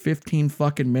hid for 15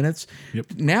 fucking minutes. Yep.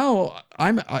 Now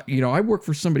I work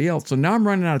for somebody else, so now I'm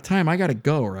running out of time. I got to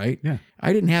go, right? Yeah.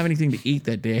 I didn't have anything to eat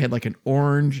that day. I had like an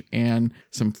orange and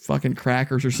some fucking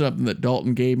crackers or something that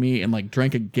Dalton gave me, and like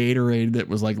drank a Gatorade that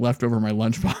was like left over my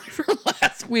lunchbox from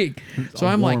last week. So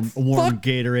I'm like, warm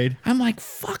Gatorade. I'm like,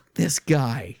 fuck this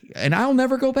guy. And I'll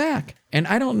never go back. And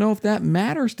I don't know if that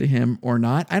matters to him or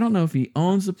not. I don't know if he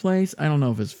owns the place. I don't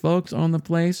know if his folks own the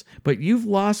place. But you've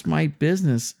lost my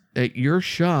business at your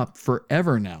shop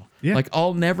forever now. Yeah. Like,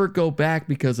 I'll never go back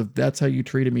because of that's how you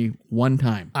treated me one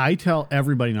time. I tell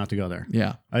everybody not to go there.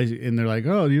 Yeah. And they're like,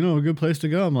 oh, a good place to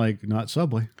go? I'm like, not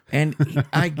Subway. And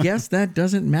I guess that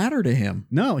doesn't matter to him.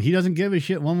 No, he doesn't give a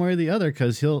shit one way or the other,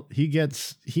 because he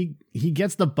gets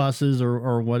the buses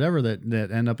or whatever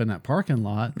that end up in that parking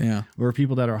lot. Yeah. Or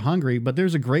people that are hungry. But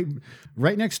there's a great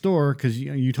right next door, because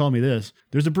you told me this.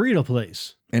 There's a burrito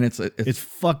place. And it's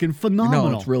fucking phenomenal.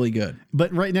 No, it's really good.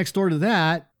 But right next door to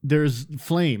that, there's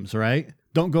Flames, right?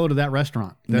 Don't go to that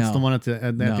restaurant. That's the one at the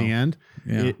end.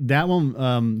 Yeah. That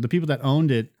one, the people that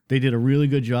owned it, they did a really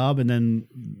good job, and then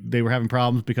they were having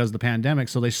problems because of the pandemic,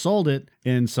 so they sold it,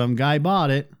 and some guy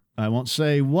bought it. I won't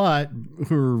say what,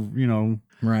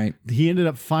 right. He ended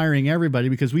up firing everybody,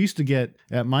 because we used to get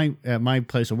at my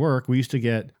place of work, we used to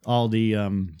get all the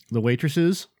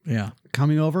waitresses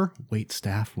coming over, wait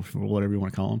staff, whatever you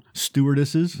want to call them,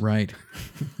 stewardesses. Right.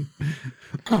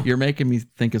 You're making me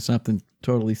think of something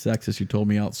totally sexist you told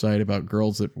me outside about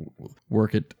girls that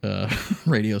work at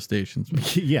radio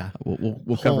stations. Yeah.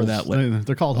 We'll cover that later.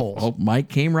 They're called holes. Oh, Mike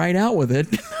came right out with it.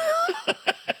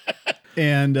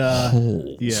 And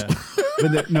holes. Yeah.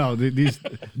 But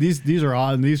these are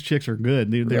awesome. These chicks are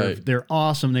good. They're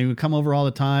awesome. They would come over all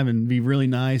the time and be really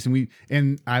nice,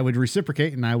 and I would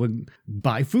reciprocate, and I would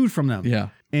buy food from them. Yeah.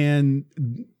 And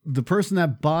the person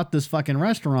that bought this fucking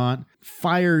restaurant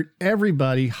fired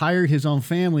everybody, hired his own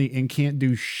family, and can't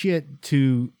do shit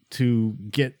to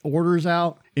get orders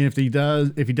out. And if he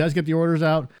does get the orders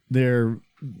out,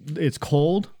 it's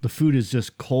cold. The food is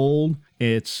just cold.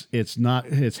 It's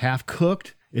half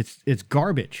cooked. It's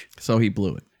garbage. So he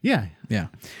blew it. Yeah. Yeah.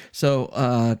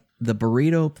 So the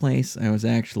burrito place I was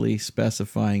actually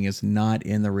specifying is not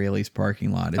in the Raley's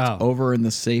parking lot. It's over in the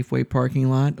Safeway parking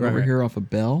lot over here off of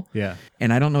Bell. Yeah.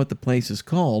 And I don't know what the place is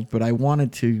called, but I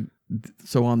wanted to.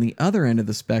 So on the other end of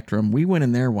the spectrum, we went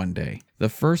in there one day. The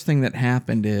first thing that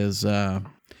happened is,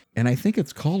 and I think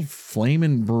it's called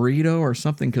Flamin' Burrito or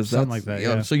something, because something like that.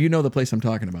 Yeah. So you know the place I'm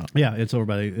talking about. Yeah, it's over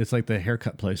by it's like the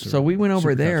haircut place. So we went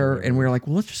over there and we were like,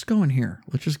 well, let's just go in here.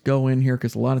 Let's just go in here,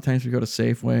 because a lot of times we go to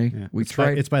Safeway. Yeah.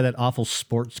 It's by that awful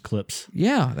Sports Clips.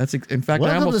 Yeah, that's in fact.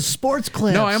 Welcome to Sports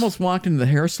Clips. No, I almost walked into the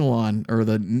hair salon or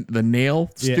the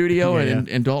nail studio,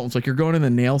 and Dalton's like, you're going in the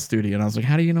nail studio, and I was like,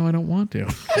 how do you know I don't want to?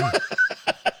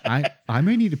 I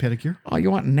may need a pedicure. Oh, you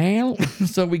want nail?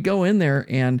 So we go in there,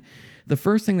 and the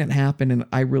first thing that happened, and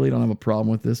I really don't have a problem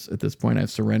with this at this point, I've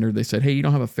surrendered. They said, hey, you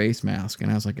don't have a face mask.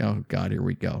 And I was like, oh, God, here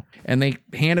we go. And they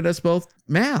handed us both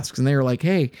masks, and they were like,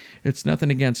 hey, it's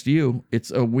nothing against you.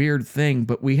 It's a weird thing,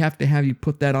 but we have to have you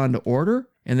put that on to order.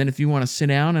 And then if you want to sit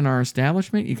down in our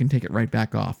establishment, you can take it right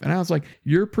back off. And I was like,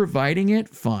 you're providing it?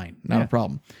 Fine. Not a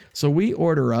problem. So we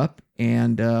order up.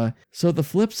 And so the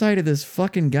flip side of this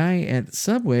fucking guy at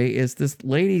Subway is this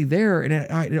lady there. And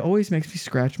it always makes me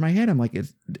scratch my head. I'm like,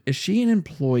 is she an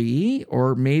employee?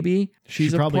 Or maybe she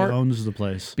probably owns the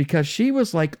place. Because she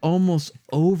was like almost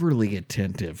overly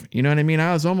attentive. You know what I mean?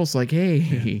 I was almost like,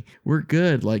 hey, we're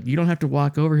good. Like, you don't have to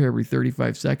walk over here every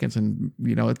 35 seconds and,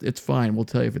 you know, it's fine. We'll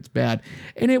tell you if it's bad.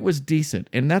 And it was decent.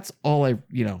 And that's all I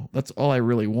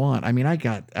really want. I mean, I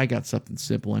got something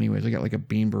simple anyways. I got like a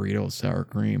bean burrito with sour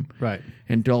cream. Right.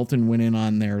 And Dalton went in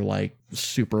on their like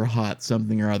super hot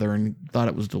something or other and thought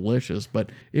it was delicious.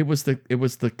 But it was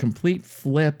the complete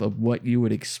flip of what you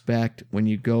would expect when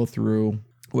you go through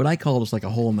what I call just like a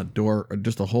hole in the door or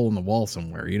just a hole in the wall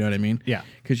somewhere. You know what I mean? Yeah.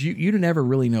 Because you never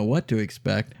really know what to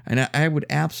expect. And I would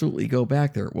absolutely go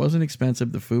back there. It wasn't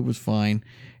expensive. The food was fine.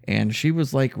 And she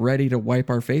was like ready to wipe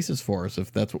our faces for us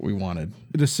if that's what we wanted.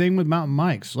 The same with Mountain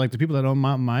Mike's. Like the people that own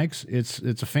Mountain Mike's, it's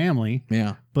a family.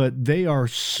 Yeah. But they are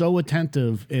so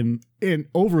attentive and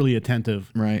overly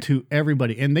attentive to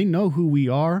everybody. And they know who we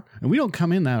are. And we don't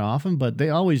come in that often, but they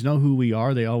always know who we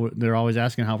are. They're always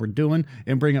asking how we're doing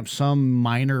and bring up some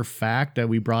minor fact that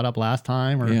we brought up last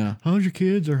time. Or how's your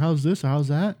kids? Or how's this? Or how's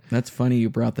that? That's funny you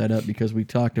brought that up because we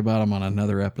talked about them on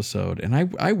another episode. And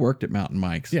I worked at Mountain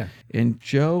Mike's. Yeah. And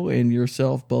Joe and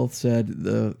yourself both said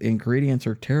the ingredients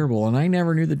are terrible. And I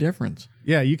never knew the difference.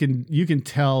 Yeah, you can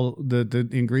tell the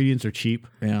ingredients are cheap.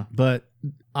 Yeah. But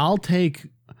I'll take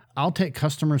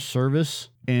customer service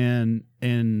and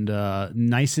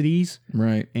niceties.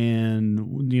 Right.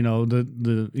 And you know,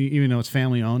 the even though it's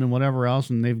family owned and whatever else,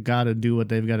 and they've got to do what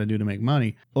they've got to do to make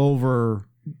money over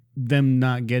them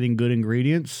not getting good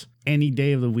ingredients any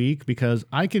day of the week, because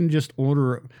I can just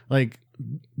order, like,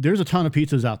 there's a ton of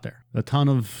pizzas out there, a ton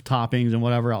of toppings and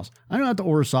whatever else. I don't have to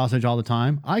order sausage all the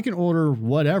time. I can order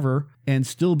whatever and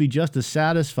still be just as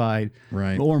satisfied,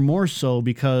 right, or more so,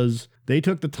 because they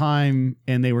took the time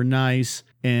and they were nice.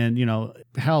 And, you know,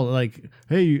 hell, like,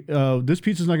 hey, this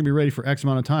pizza's not going to be ready for X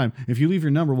amount of time. If you leave your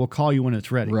number, we'll call you when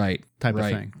it's ready. Right. Type of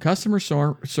thing. Customer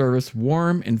service,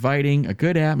 warm, inviting, a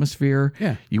good atmosphere.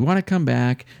 Yeah. You want to come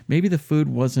back. Maybe the food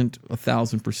wasn't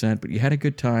 1,000%, but you had a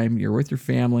good time. You're with your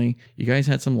family. You guys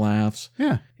had some laughs.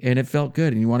 Yeah. And it felt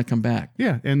good, and you want to come back.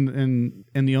 Yeah. And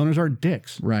the owners are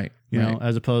dicks. Right. You know,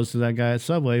 as opposed to that guy at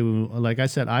Subway, who, like I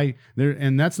said,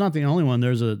 and that's not the only one.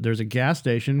 There's a gas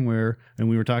station where, and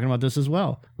we were talking about this as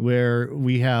well, where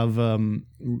we have,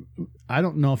 I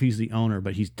don't know if he's the owner,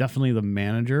 but he's definitely the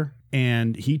manager,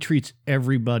 and he treats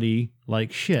everybody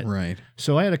like shit. Right.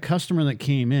 So I had a customer that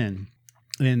came in,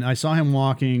 and I saw him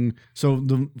walking.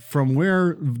 So from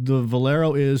where the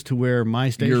Valero is to where my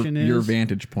station is, your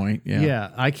vantage point. Yeah.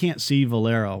 Yeah. I can't see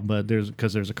Valero, but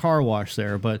because there's a car wash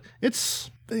there, but it's,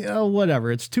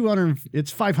 whatever. It's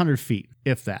 500 feet,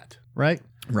 if that, right?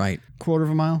 Right. Quarter of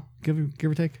a mile, give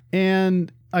or take.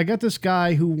 And I got this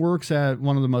guy who works at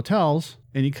one of the motels,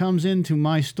 and he comes into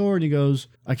my store and he goes,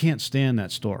 I can't stand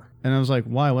that store. And I was like,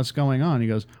 why? What's going on? He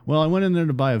goes, well, I went in there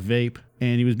to buy a vape,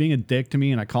 and he was being a dick to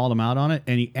me, and I called him out on it,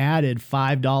 and he added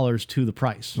 $5 to the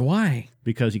price. Why?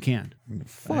 Because he can.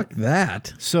 Fuck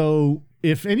that. So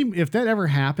if that ever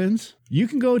happens, you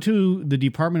can go to the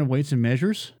Department of Weights and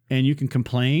Measures and you can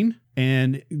complain,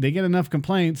 and they get enough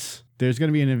complaints, there's going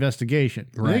to be an investigation.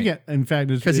 Right. In fact,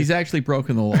 because he's actually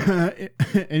broken the law.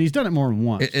 And he's done it more than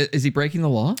once. Is he breaking the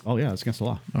law? Oh, yeah, it's against the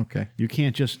law. Okay. You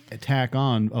can't just tack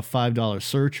on a $5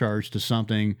 surcharge to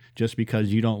something just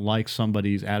because you don't like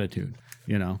somebody's attitude,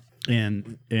 you know?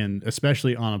 And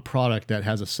especially on a product that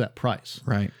has a set price.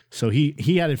 Right. So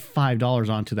he added $5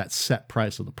 onto that set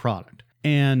price of the product.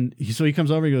 And so he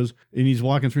comes over, he goes, and he's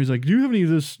walking through, he's like, do you have any of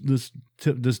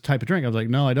this type of drink? I was like,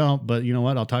 no, I don't. But you know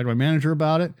what? I'll talk to my manager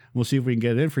about it. We'll see if we can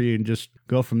get it in for you and just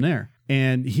go from there.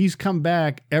 And he's come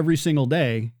back every single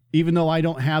day, even though I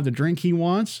don't have the drink he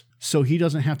wants. So he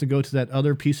doesn't have to go to that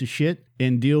other piece of shit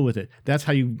and deal with it. That's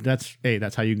how you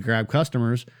grab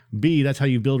customers. B, that's how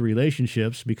you build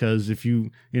relationships, because if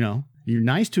you're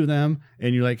nice to them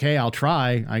and you're like, hey, I'll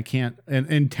try, I can't,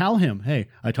 and tell him, hey,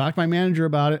 I talked to my manager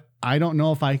about it. I don't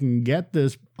know if I can get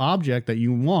this object that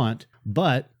you want,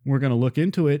 but we're going to look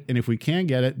into it. And if we can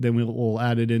get it, then we'll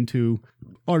add it into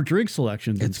our drink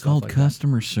selections. It's called like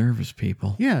customer service,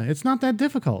 people. Yeah, it's not that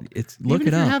difficult. Look Even it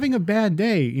if up. you're having a bad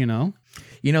day, you know.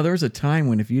 You know, there was a time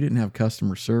when if you didn't have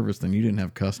customer service, then you didn't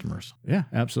have customers. Yeah,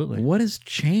 absolutely. What has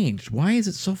changed? Why is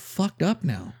it so fucked up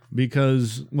now?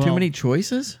 Because, well, too many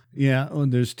choices? Yeah, well,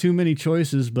 there's too many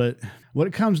choices, but what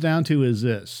it comes down to is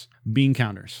this: bean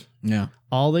counters. Yeah.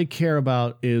 All they care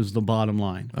about is the bottom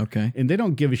line. Okay. And they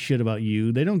don't give a shit about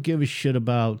you. They don't give a shit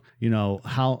about,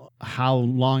 how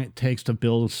long it takes to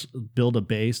build a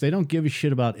base. They don't give a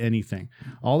shit about anything.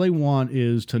 All they want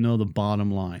is to know the bottom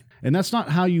line. And that's not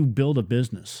how you build a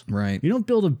business. Right. You don't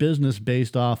build a business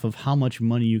based off of how much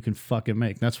money you can fucking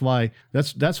make. That's why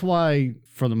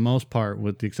for the most part,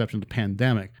 with the exception of the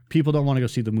pandemic, people don't want to go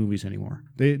see the movies anymore.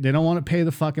 They don't want to pay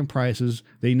the fucking prices.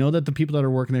 They know that the people that are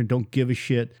working there don't give a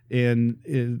shit. And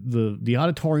the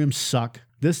auditoriums suck.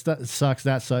 That sucks.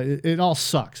 That sucks. It all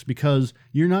sucks because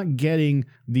you're not getting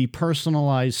the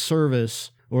personalized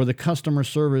service or the customer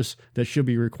service that should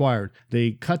be required.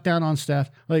 They cut down on staff.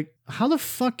 Like, how the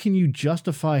fuck can you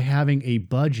justify having a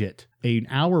budget, an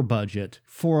hour budget,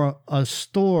 for a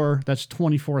store that's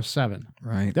 24/7?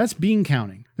 Right. That's bean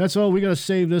counting. That's, we got to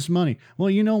save this money. Well,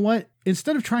 you know what?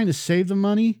 Instead of trying to save the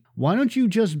money, why don't you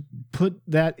just put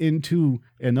that into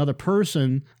another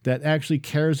person that actually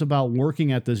cares about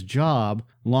working at this job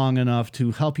long enough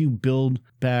to help you build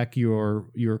back your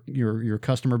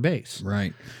customer base?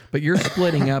 Right. But you're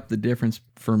splitting up the difference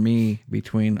for me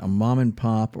between a mom and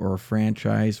pop or a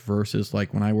franchise versus,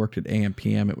 like, when I worked at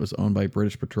AMPM, it was owned by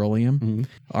British Petroleum. Mm-hmm.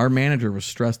 Our manager was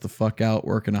stressed the fuck out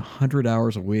working 100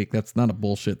 hours a week. That's not a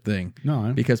bullshit thing.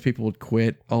 No. Because people would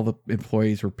quit. All the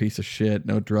employees were a piece of shit.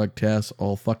 No drug tests.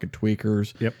 All fucking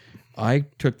tweakers. Yep. I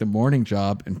took the morning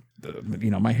job and,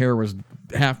 my hair was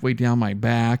halfway down my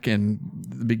back and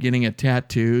the beginning of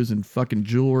tattoos and fucking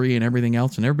jewelry and everything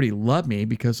else. And everybody loved me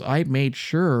because I made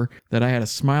sure that I had a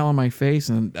smile on my face.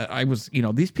 And I was,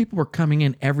 these people were coming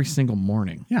in every single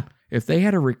morning. Yeah. If they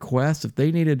had a request, if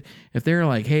they were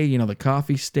like, hey, the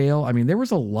coffee's stale. I mean, there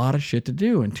was a lot of shit to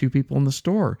do and 2 people in the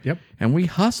store. Yep. And we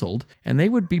hustled and they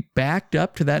would be backed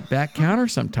up to that back counter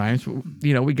sometimes.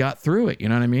 We got through it. You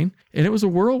know what I mean? And it was a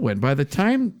whirlwind. By the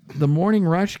time the morning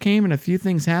rush came and a few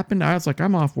things happened, I was like,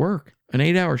 I'm off work. An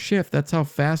 8-hour shift. That's how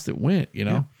fast it went,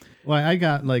 Yeah. Well, I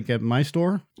got, like, at my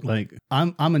store, like,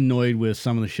 I'm annoyed with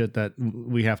some of the shit that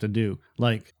we have to do.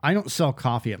 Like, I don't sell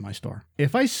coffee at my store.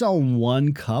 If I sell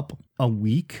 1 cup a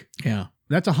week, yeah,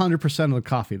 that's 100% of the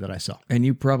coffee that I sell. And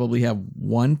you probably have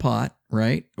 1 pot,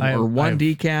 right? Or one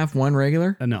decaf, 1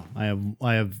 regular? No,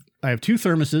 I have 2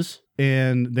 thermoses.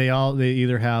 And they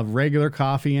either have regular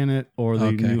coffee in it or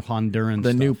the new Honduran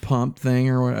the stuff. New pump thing,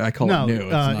 or what I call it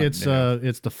new.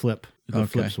 It's the flip.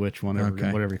 Flip switch,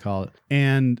 whatever you call it.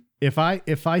 And if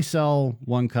I sell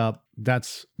 1 cup,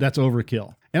 that's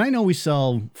overkill. And I know we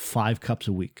sell 5 cups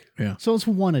a week. Yeah. So it's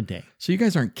 1 a day. So you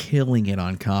guys aren't killing it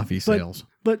on coffee sales.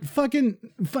 But fucking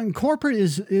corporate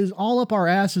is all up our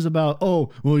asses about,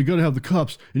 you got to have the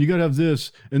cups and you got to have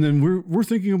this. And then we're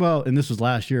thinking about, and this was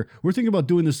last year, we're thinking about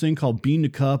doing this thing called bean to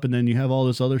cup. And then you have all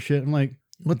this other shit. I'm like,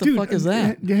 what the fuck is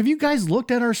that? Have you guys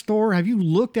looked at our store? Have you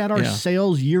looked at our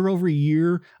sales year over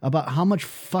year about how much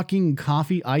fucking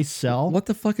coffee I sell? What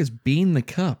the fuck is bean the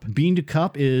cup? Bean to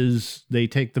cup is they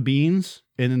take the beans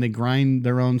and then they grind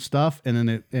their own stuff.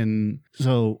 And then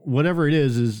so whatever it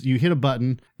is you hit a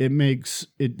button.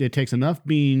 It takes enough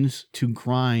beans to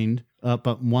grind up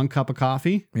 1 cup of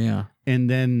coffee. Yeah. And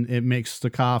then it makes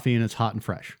the coffee and it's hot and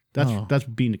fresh. That's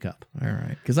bean to cup. All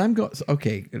right. Because I'm going.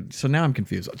 Okay. So now I'm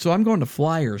confused. So I'm going to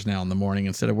Flyers now in the morning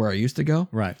instead of where I used to go.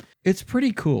 Right. It's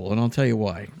pretty cool, and I'll tell you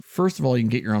why. First of all, you can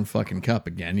get your own fucking cup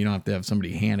again. You don't have to have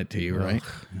somebody hand it to you, right?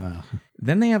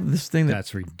 Then they have this thing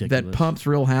that's ridiculous. That pumps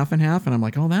real half and half, and I'm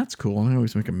like, oh, that's cool. And I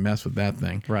always make a mess with that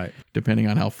thing. Right. Depending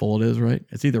on how full it is, right?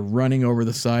 It's either running over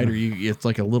the side or it's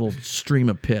like a little stream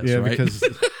of piss, right?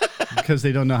 Because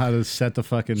they don't know how to set the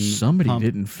fucking Somebody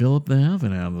didn't fill up the half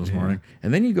and half this morning.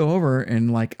 And then you go over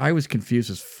and, like, I was confused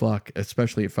as fuck,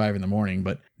 especially at 5 a.m.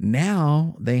 But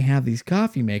now they have these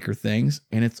coffee maker things,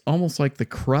 and it's almost like the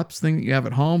Krups thing that you have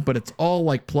at home, but it's all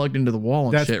like plugged into the wall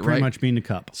and that's shit, right? That's pretty much bean to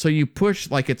cup. So you push,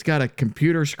 like, it's got a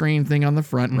computer screen thing on the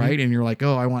front, right? And you're like,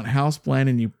 I want house blend,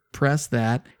 and you press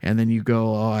that, and then you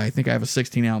go, I think I have a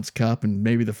 16-ounce cup, and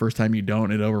maybe the first time you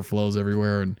don't, it overflows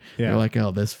everywhere, and you're like,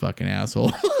 this fucking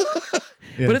asshole.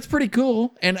 Yeah. But it's pretty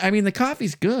cool. And I mean, the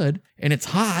coffee's good and it's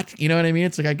hot. You know what I mean?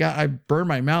 It's like I burn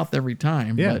my mouth every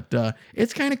time. Yeah. But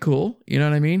it's kind of cool. You know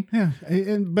what I mean? Yeah.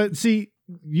 But see,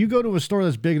 you go to a store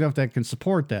that's big enough that can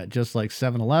support that, just like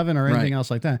 7-Eleven or anything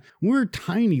else like that. We're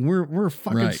tiny. We're a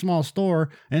fucking small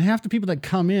store. And half the people that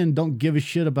come in don't give a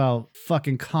shit about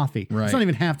fucking coffee. Right. It's not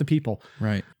even half the people.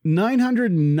 Right.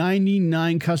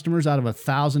 999 customers out of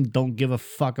 1,000 don't give a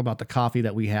fuck about the coffee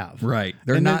that we have. Right.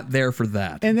 They're not there for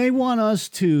that. And they want us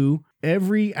to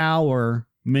every hour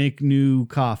make new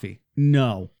coffee.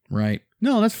 No. Right.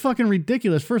 No, that's fucking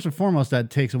ridiculous. First and foremost, that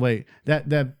takes away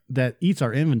that eats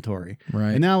our inventory.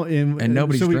 Right. And now and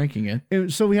nobody's drinking it.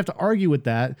 And so we have to argue with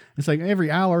that. It's like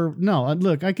every hour. No,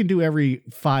 look, I can do every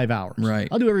 5 hours. Right.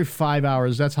 I'll do every 5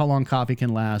 hours. That's how long coffee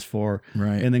can last for.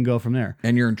 Right. And then go from there.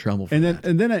 And you're in trouble for that.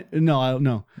 And then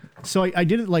no. So I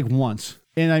did it like once,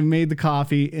 and I made the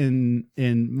coffee and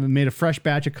made a fresh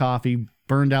batch of coffee,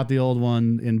 burned out the old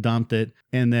one and dumped it,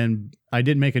 and then I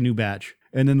did make a new batch.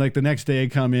 And then like the next day I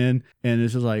come in and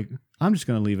it's just like, I'm just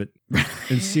going to leave it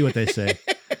and see what they say.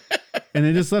 And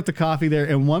they just left the coffee there.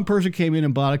 And one person came in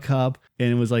and bought a cup,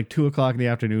 and it was like 2:00 in the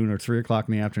afternoon or 3:00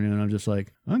 in the afternoon. And I'm just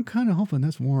like, I'm kind of hoping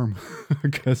that's warm.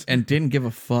 And didn't give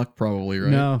a fuck probably,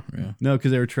 right? No,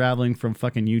 because they were traveling from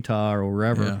fucking Utah or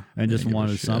wherever and just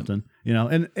wanted something,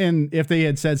 and if they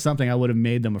had said something, I would have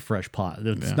made them a fresh pot.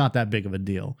 It's not that big of a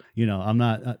deal. I'm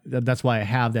not, that's why I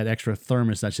have that extra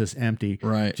thermos that's just empty.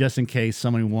 Right. Just in case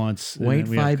somebody wants. Wait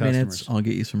 5 minutes. I'll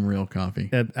get you some real coffee.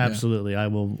 Absolutely. I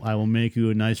will make you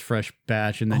a nice fresh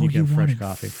batch, and then you get fresh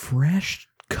coffee. Fresh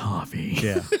coffee.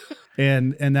 Yeah.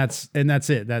 And that's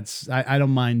it. I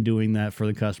don't mind doing that for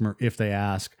the customer if they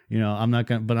ask. I'm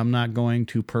not going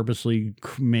to purposely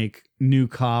make new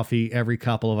coffee every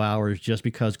couple of hours just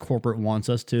because corporate wants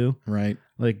us to. Right.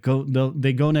 Like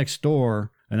they go next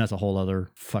door, and that's a whole other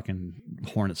fucking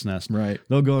hornet's nest. Right.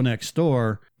 They'll go next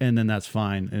door, and then that's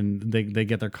fine. And they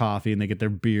get their coffee, and they get their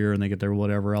beer, and they get their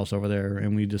whatever else over there,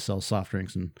 and we just sell soft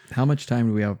drinks. And how much time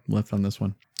do we have left on this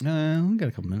one? We got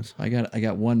a couple minutes. I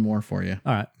got one more for you.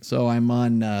 All right. So I'm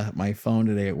on my phone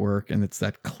today at work, and it's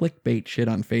that clickbait shit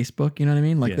on Facebook. You know what I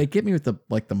mean? Like they get me with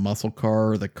the muscle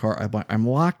car or the car. I'm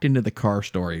locked into the car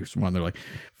stories. One, they're like,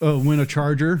 win a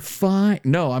Charger.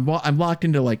 No, I'm locked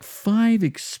into like 5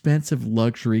 expensive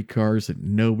luxury cars that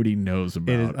nobody knows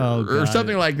about, or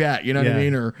something like that. You know what I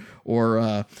mean?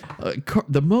 Or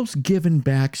the most given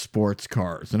back sports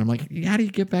cars, and I'm like, how do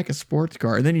you get back a sports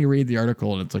car? And then you read the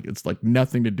article, and it's like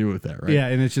nothing to do with that, right? Yeah,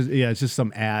 and it's just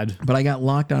some ad. But I got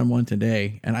locked on one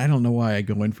today, and I don't know why I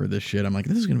go in for this shit. I'm like,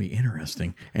 this is gonna be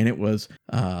interesting, and it was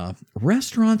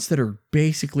restaurants that are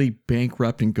basically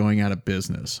bankrupt and going out of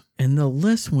business. And the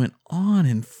list went on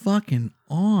and fucking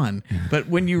on. But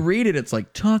when you read it, it's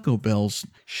like Taco Bell's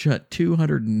shut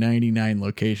 299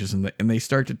 locations, and they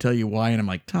start to tell you why. And I'm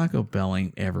like, Taco Bell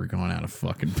ain't ever going out of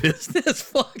fucking business.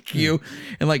 Fuck you.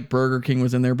 And like Burger King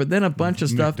was in there, but then a bunch of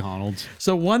stuff. McDonald's.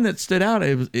 So one that stood out,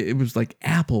 it was like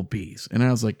Applebee's. And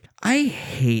I was like, I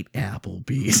hate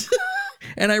Applebee's.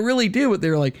 And I really do. But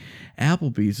they were like,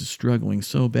 Applebee's is struggling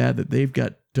so bad that they've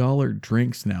got $1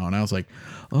 drinks now. And I was like,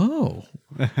 oh.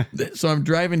 So I'm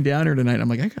driving down here tonight. I'm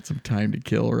like, I got some time to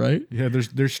kill, right? Yeah,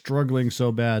 they're struggling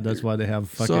so bad. That's why they have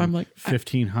fucking so I'm like,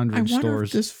 1,500 stores. I wonder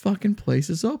if this fucking place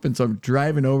is open. So I'm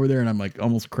driving over there, and I'm like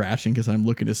almost crashing because I'm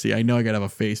looking to see. I know I got to have a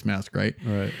face mask, right?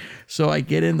 Right. So I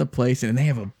get in the place, and they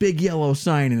have a big yellow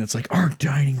sign, and it's like, our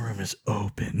dining room is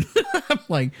open. I'm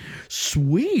like,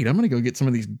 sweet. I'm going to go get some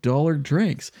of these $1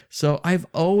 drinks. So I've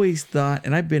always thought,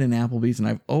 and I've been in Applebee's, and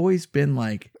I've always been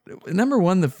like, number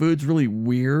one, the food's really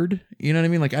weird. You know what I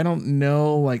mean? Like, I don't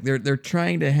know. Like, they're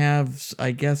trying to have,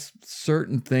 I guess,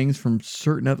 certain things from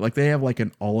certain, like they have like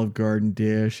an Olive Garden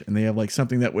dish, and they have like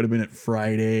something that would have been at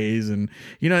Fridays, and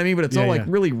you know what I mean? But it's all like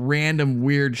really random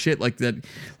weird shit like that.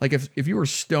 Like if you were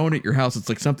stoned at your house, it's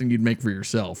like something you'd make for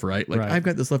yourself, right? Like I've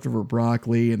got this leftover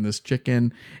broccoli and this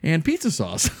chicken and pizza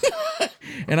sauce.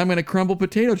 And I'm going to crumble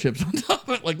potato chips on top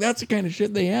of it. Like, that's the kind of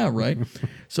shit they have, right?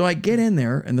 So I get in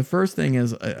there, and the first thing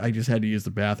is I just had to use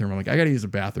the bathroom. I'm like, I got to use the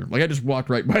bathroom. Like, I just walked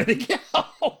right by the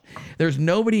cow. There's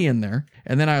nobody in there.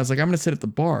 And then I was like, I'm going to sit at the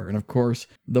bar. And, of course,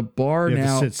 the bar you have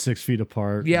now... to sit 6 feet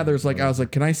apart. Yeah, there's like... I was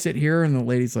like, can I sit here? And the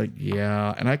lady's like,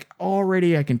 yeah. And I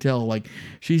can tell, like,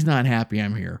 she's not happy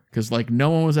I'm here. Because, like,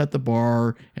 no one was at the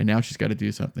bar, and now she's got to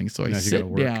do something. So I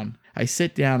sit down. I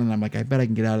sit down and I'm like, I bet I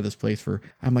can get out of this place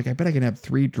I bet I can have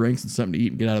 3 drinks and something to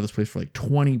eat and get out of this place for like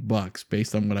 $20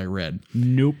 based on what I read.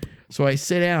 Nope. So I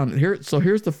sit down. Here's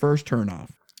the first turnoff.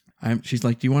 She's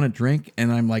like, do you want a drink?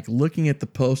 And I'm like looking at the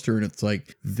poster, and it's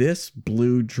like this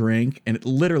blue drink, and it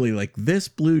literally like this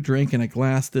blue drink in a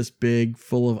glass this big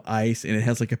full of ice, and it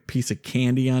has like a piece of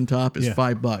candy on top is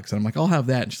 $5. And I'm like, I'll have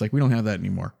that. And she's like, we don't have that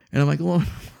anymore. And I'm like, well,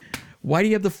 why do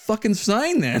you have the fucking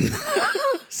sign then?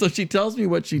 So she tells me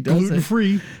what she does. Gluten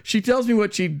free. She tells me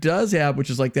what she does have, which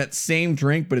is like that same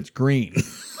drink, but it's green.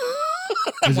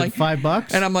 Is it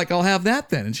 $5? And I'm like, I'll have that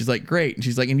then. And she's like, great. And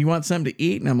she's like, and you want something to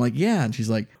eat? And I'm like, yeah. And she's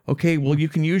like, okay, well, you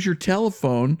can use your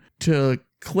telephone to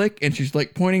click. And she's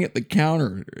like pointing at the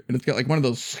counter, and it's got like one of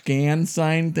those scan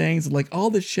sign things, like all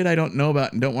this shit I don't know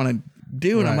about and don't want to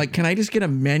do. And I'm like, can I just get a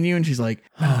menu? And she's like,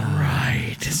 all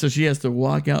right. So she has to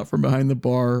walk out from behind the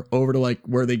bar over to like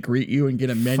where they greet you and get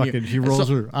a menu. Fucking, she rolls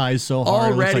her eyes so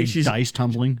hard. Already, it looks like she's dice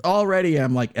tumbling. Already,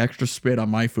 I'm like extra spit on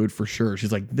my food for sure.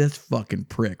 She's like, this fucking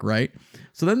prick, right?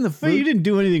 So then the food. Well, you didn't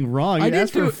do anything wrong. You I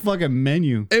asked didn't for a fucking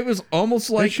menu. It was almost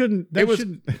like That shouldn't.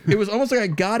 it was almost like I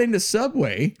got into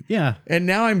Subway. Yeah. And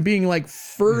now I'm being like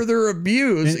further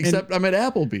abused, except I'm at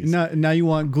Applebee's. Now you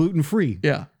want gluten free.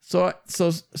 Yeah. So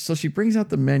she brings out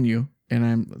the menu, and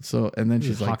then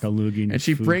she's like, and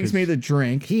she brings me the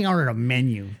drink. He ordered a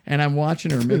menu, and I'm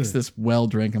watching her mix this well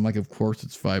drink. I'm like, of course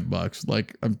it's $5.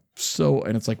 Like and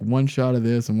it's like one shot of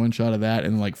this and one shot of that,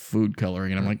 and like food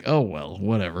coloring. And I'm like, oh well,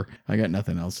 whatever. I got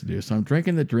nothing else to do. So I'm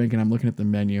drinking the drink, and I'm looking at the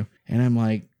menu, and I'm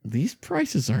like, these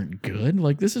prices aren't good.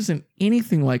 Like this isn't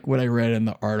anything like what I read in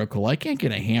the article. I can't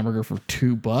get a hamburger for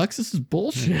 $2. This is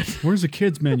bullshit. Where's the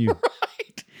kids menu?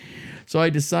 Right. So I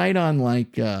decide on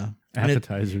like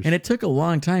appetizers. And it took a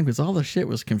long time because all the shit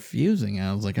was confusing.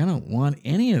 I was like, I don't want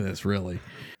any of this really.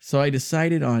 So I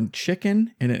decided on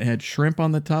chicken, and it had shrimp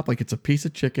on the top. Like it's a piece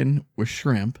of chicken with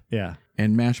shrimp. Yeah.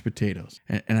 And mashed potatoes.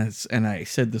 And I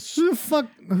said this. Who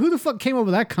the fuck came up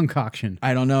with that concoction?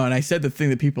 I don't know. And I said the thing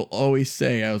that people always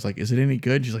say. I was like, is it any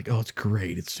good? She's like, oh, it's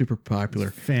great. It's super popular.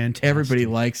 It's fantastic. Everybody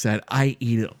likes that. I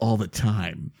eat it all the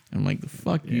time. I'm like, the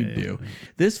fuck you do.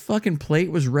 This fucking plate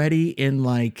was ready in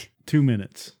like 2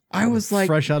 minutes. I was like,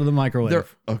 fresh out of the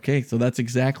microwave. Okay, so that's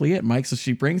exactly it, Mike. So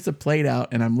she brings the plate out,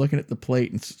 and I'm looking at the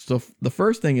plate. And so the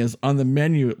first thing is on the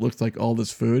menu, it looks like all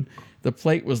this food. The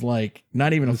plate was like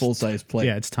not even a full-size plate.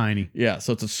 Yeah, it's tiny. Yeah,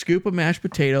 so it's a scoop of mashed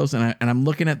potatoes, and I'm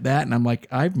looking at that, and I'm like,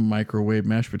 I've microwaved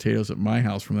mashed potatoes at my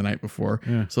house from the night before.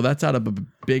 Yeah. So that's out of a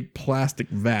big plastic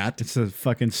vat. It's a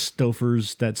fucking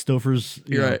Stouffer's.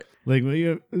 You're right. Like,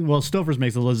 well, Stouffer's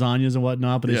makes the lasagnas and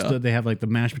whatnot, but they have like the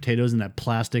mashed potatoes in that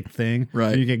plastic thing.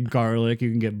 Right. You get garlic, you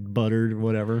can get buttered or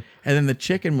whatever. And then the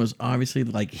chicken was obviously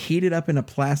like heated up in a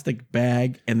plastic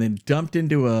bag and then dumped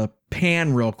into a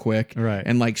pan real quick. Right.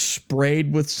 And like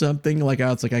sprayed with something. Like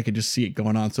it's like I could just see it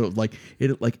going on. So it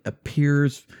like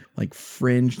appears like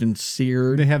fringed and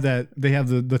seared. They have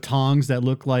the tongs that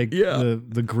look like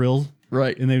the grill.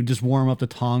 Right. And they just warm up the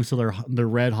tongs so they're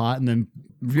red hot, and then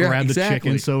grab the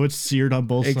chicken so it's seared on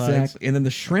both sides. And then the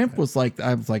shrimp was like,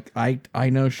 I was like, I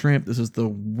know shrimp. This is the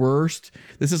worst.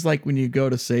 This is like when you go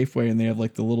to Safeway and they have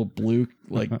like the little blue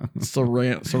like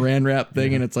saran wrap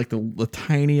thing, and it's like the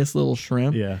tiniest little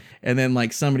shrimp. Yeah. And then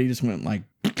like somebody just went like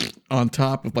on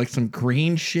top of like some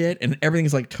green shit, and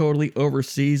everything's like totally over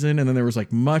seasoned, and then there was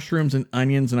like mushrooms and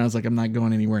onions, and I was like, I'm not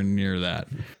going anywhere near that.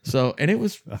 So, and it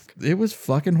was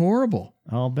fucking horrible.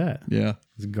 I'll bet. Yeah.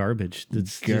 It's garbage.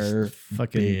 It's garbage. Just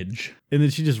fucking. And then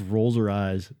she just rolls her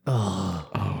eyes. Oh,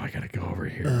 I gotta go over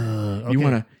here.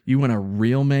 Okay. You want a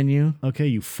real menu? Okay,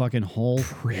 you fucking hole.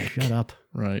 Prick. Shut up.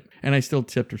 Right. And I still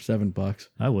tipped her $7.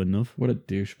 I wouldn't have. What a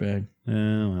douchebag.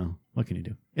 Well, what can you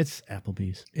do? It's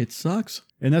Applebee's. It sucks.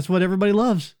 And that's what everybody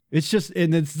loves. It's just,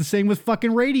 and it's the same with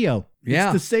fucking radio. Yeah.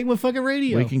 It's the same with fucking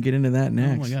radio. We can get into that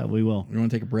next. Oh my God, we will. You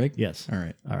want to take a break? Yes. All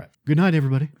right. All right. Good night,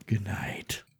 everybody. Good night.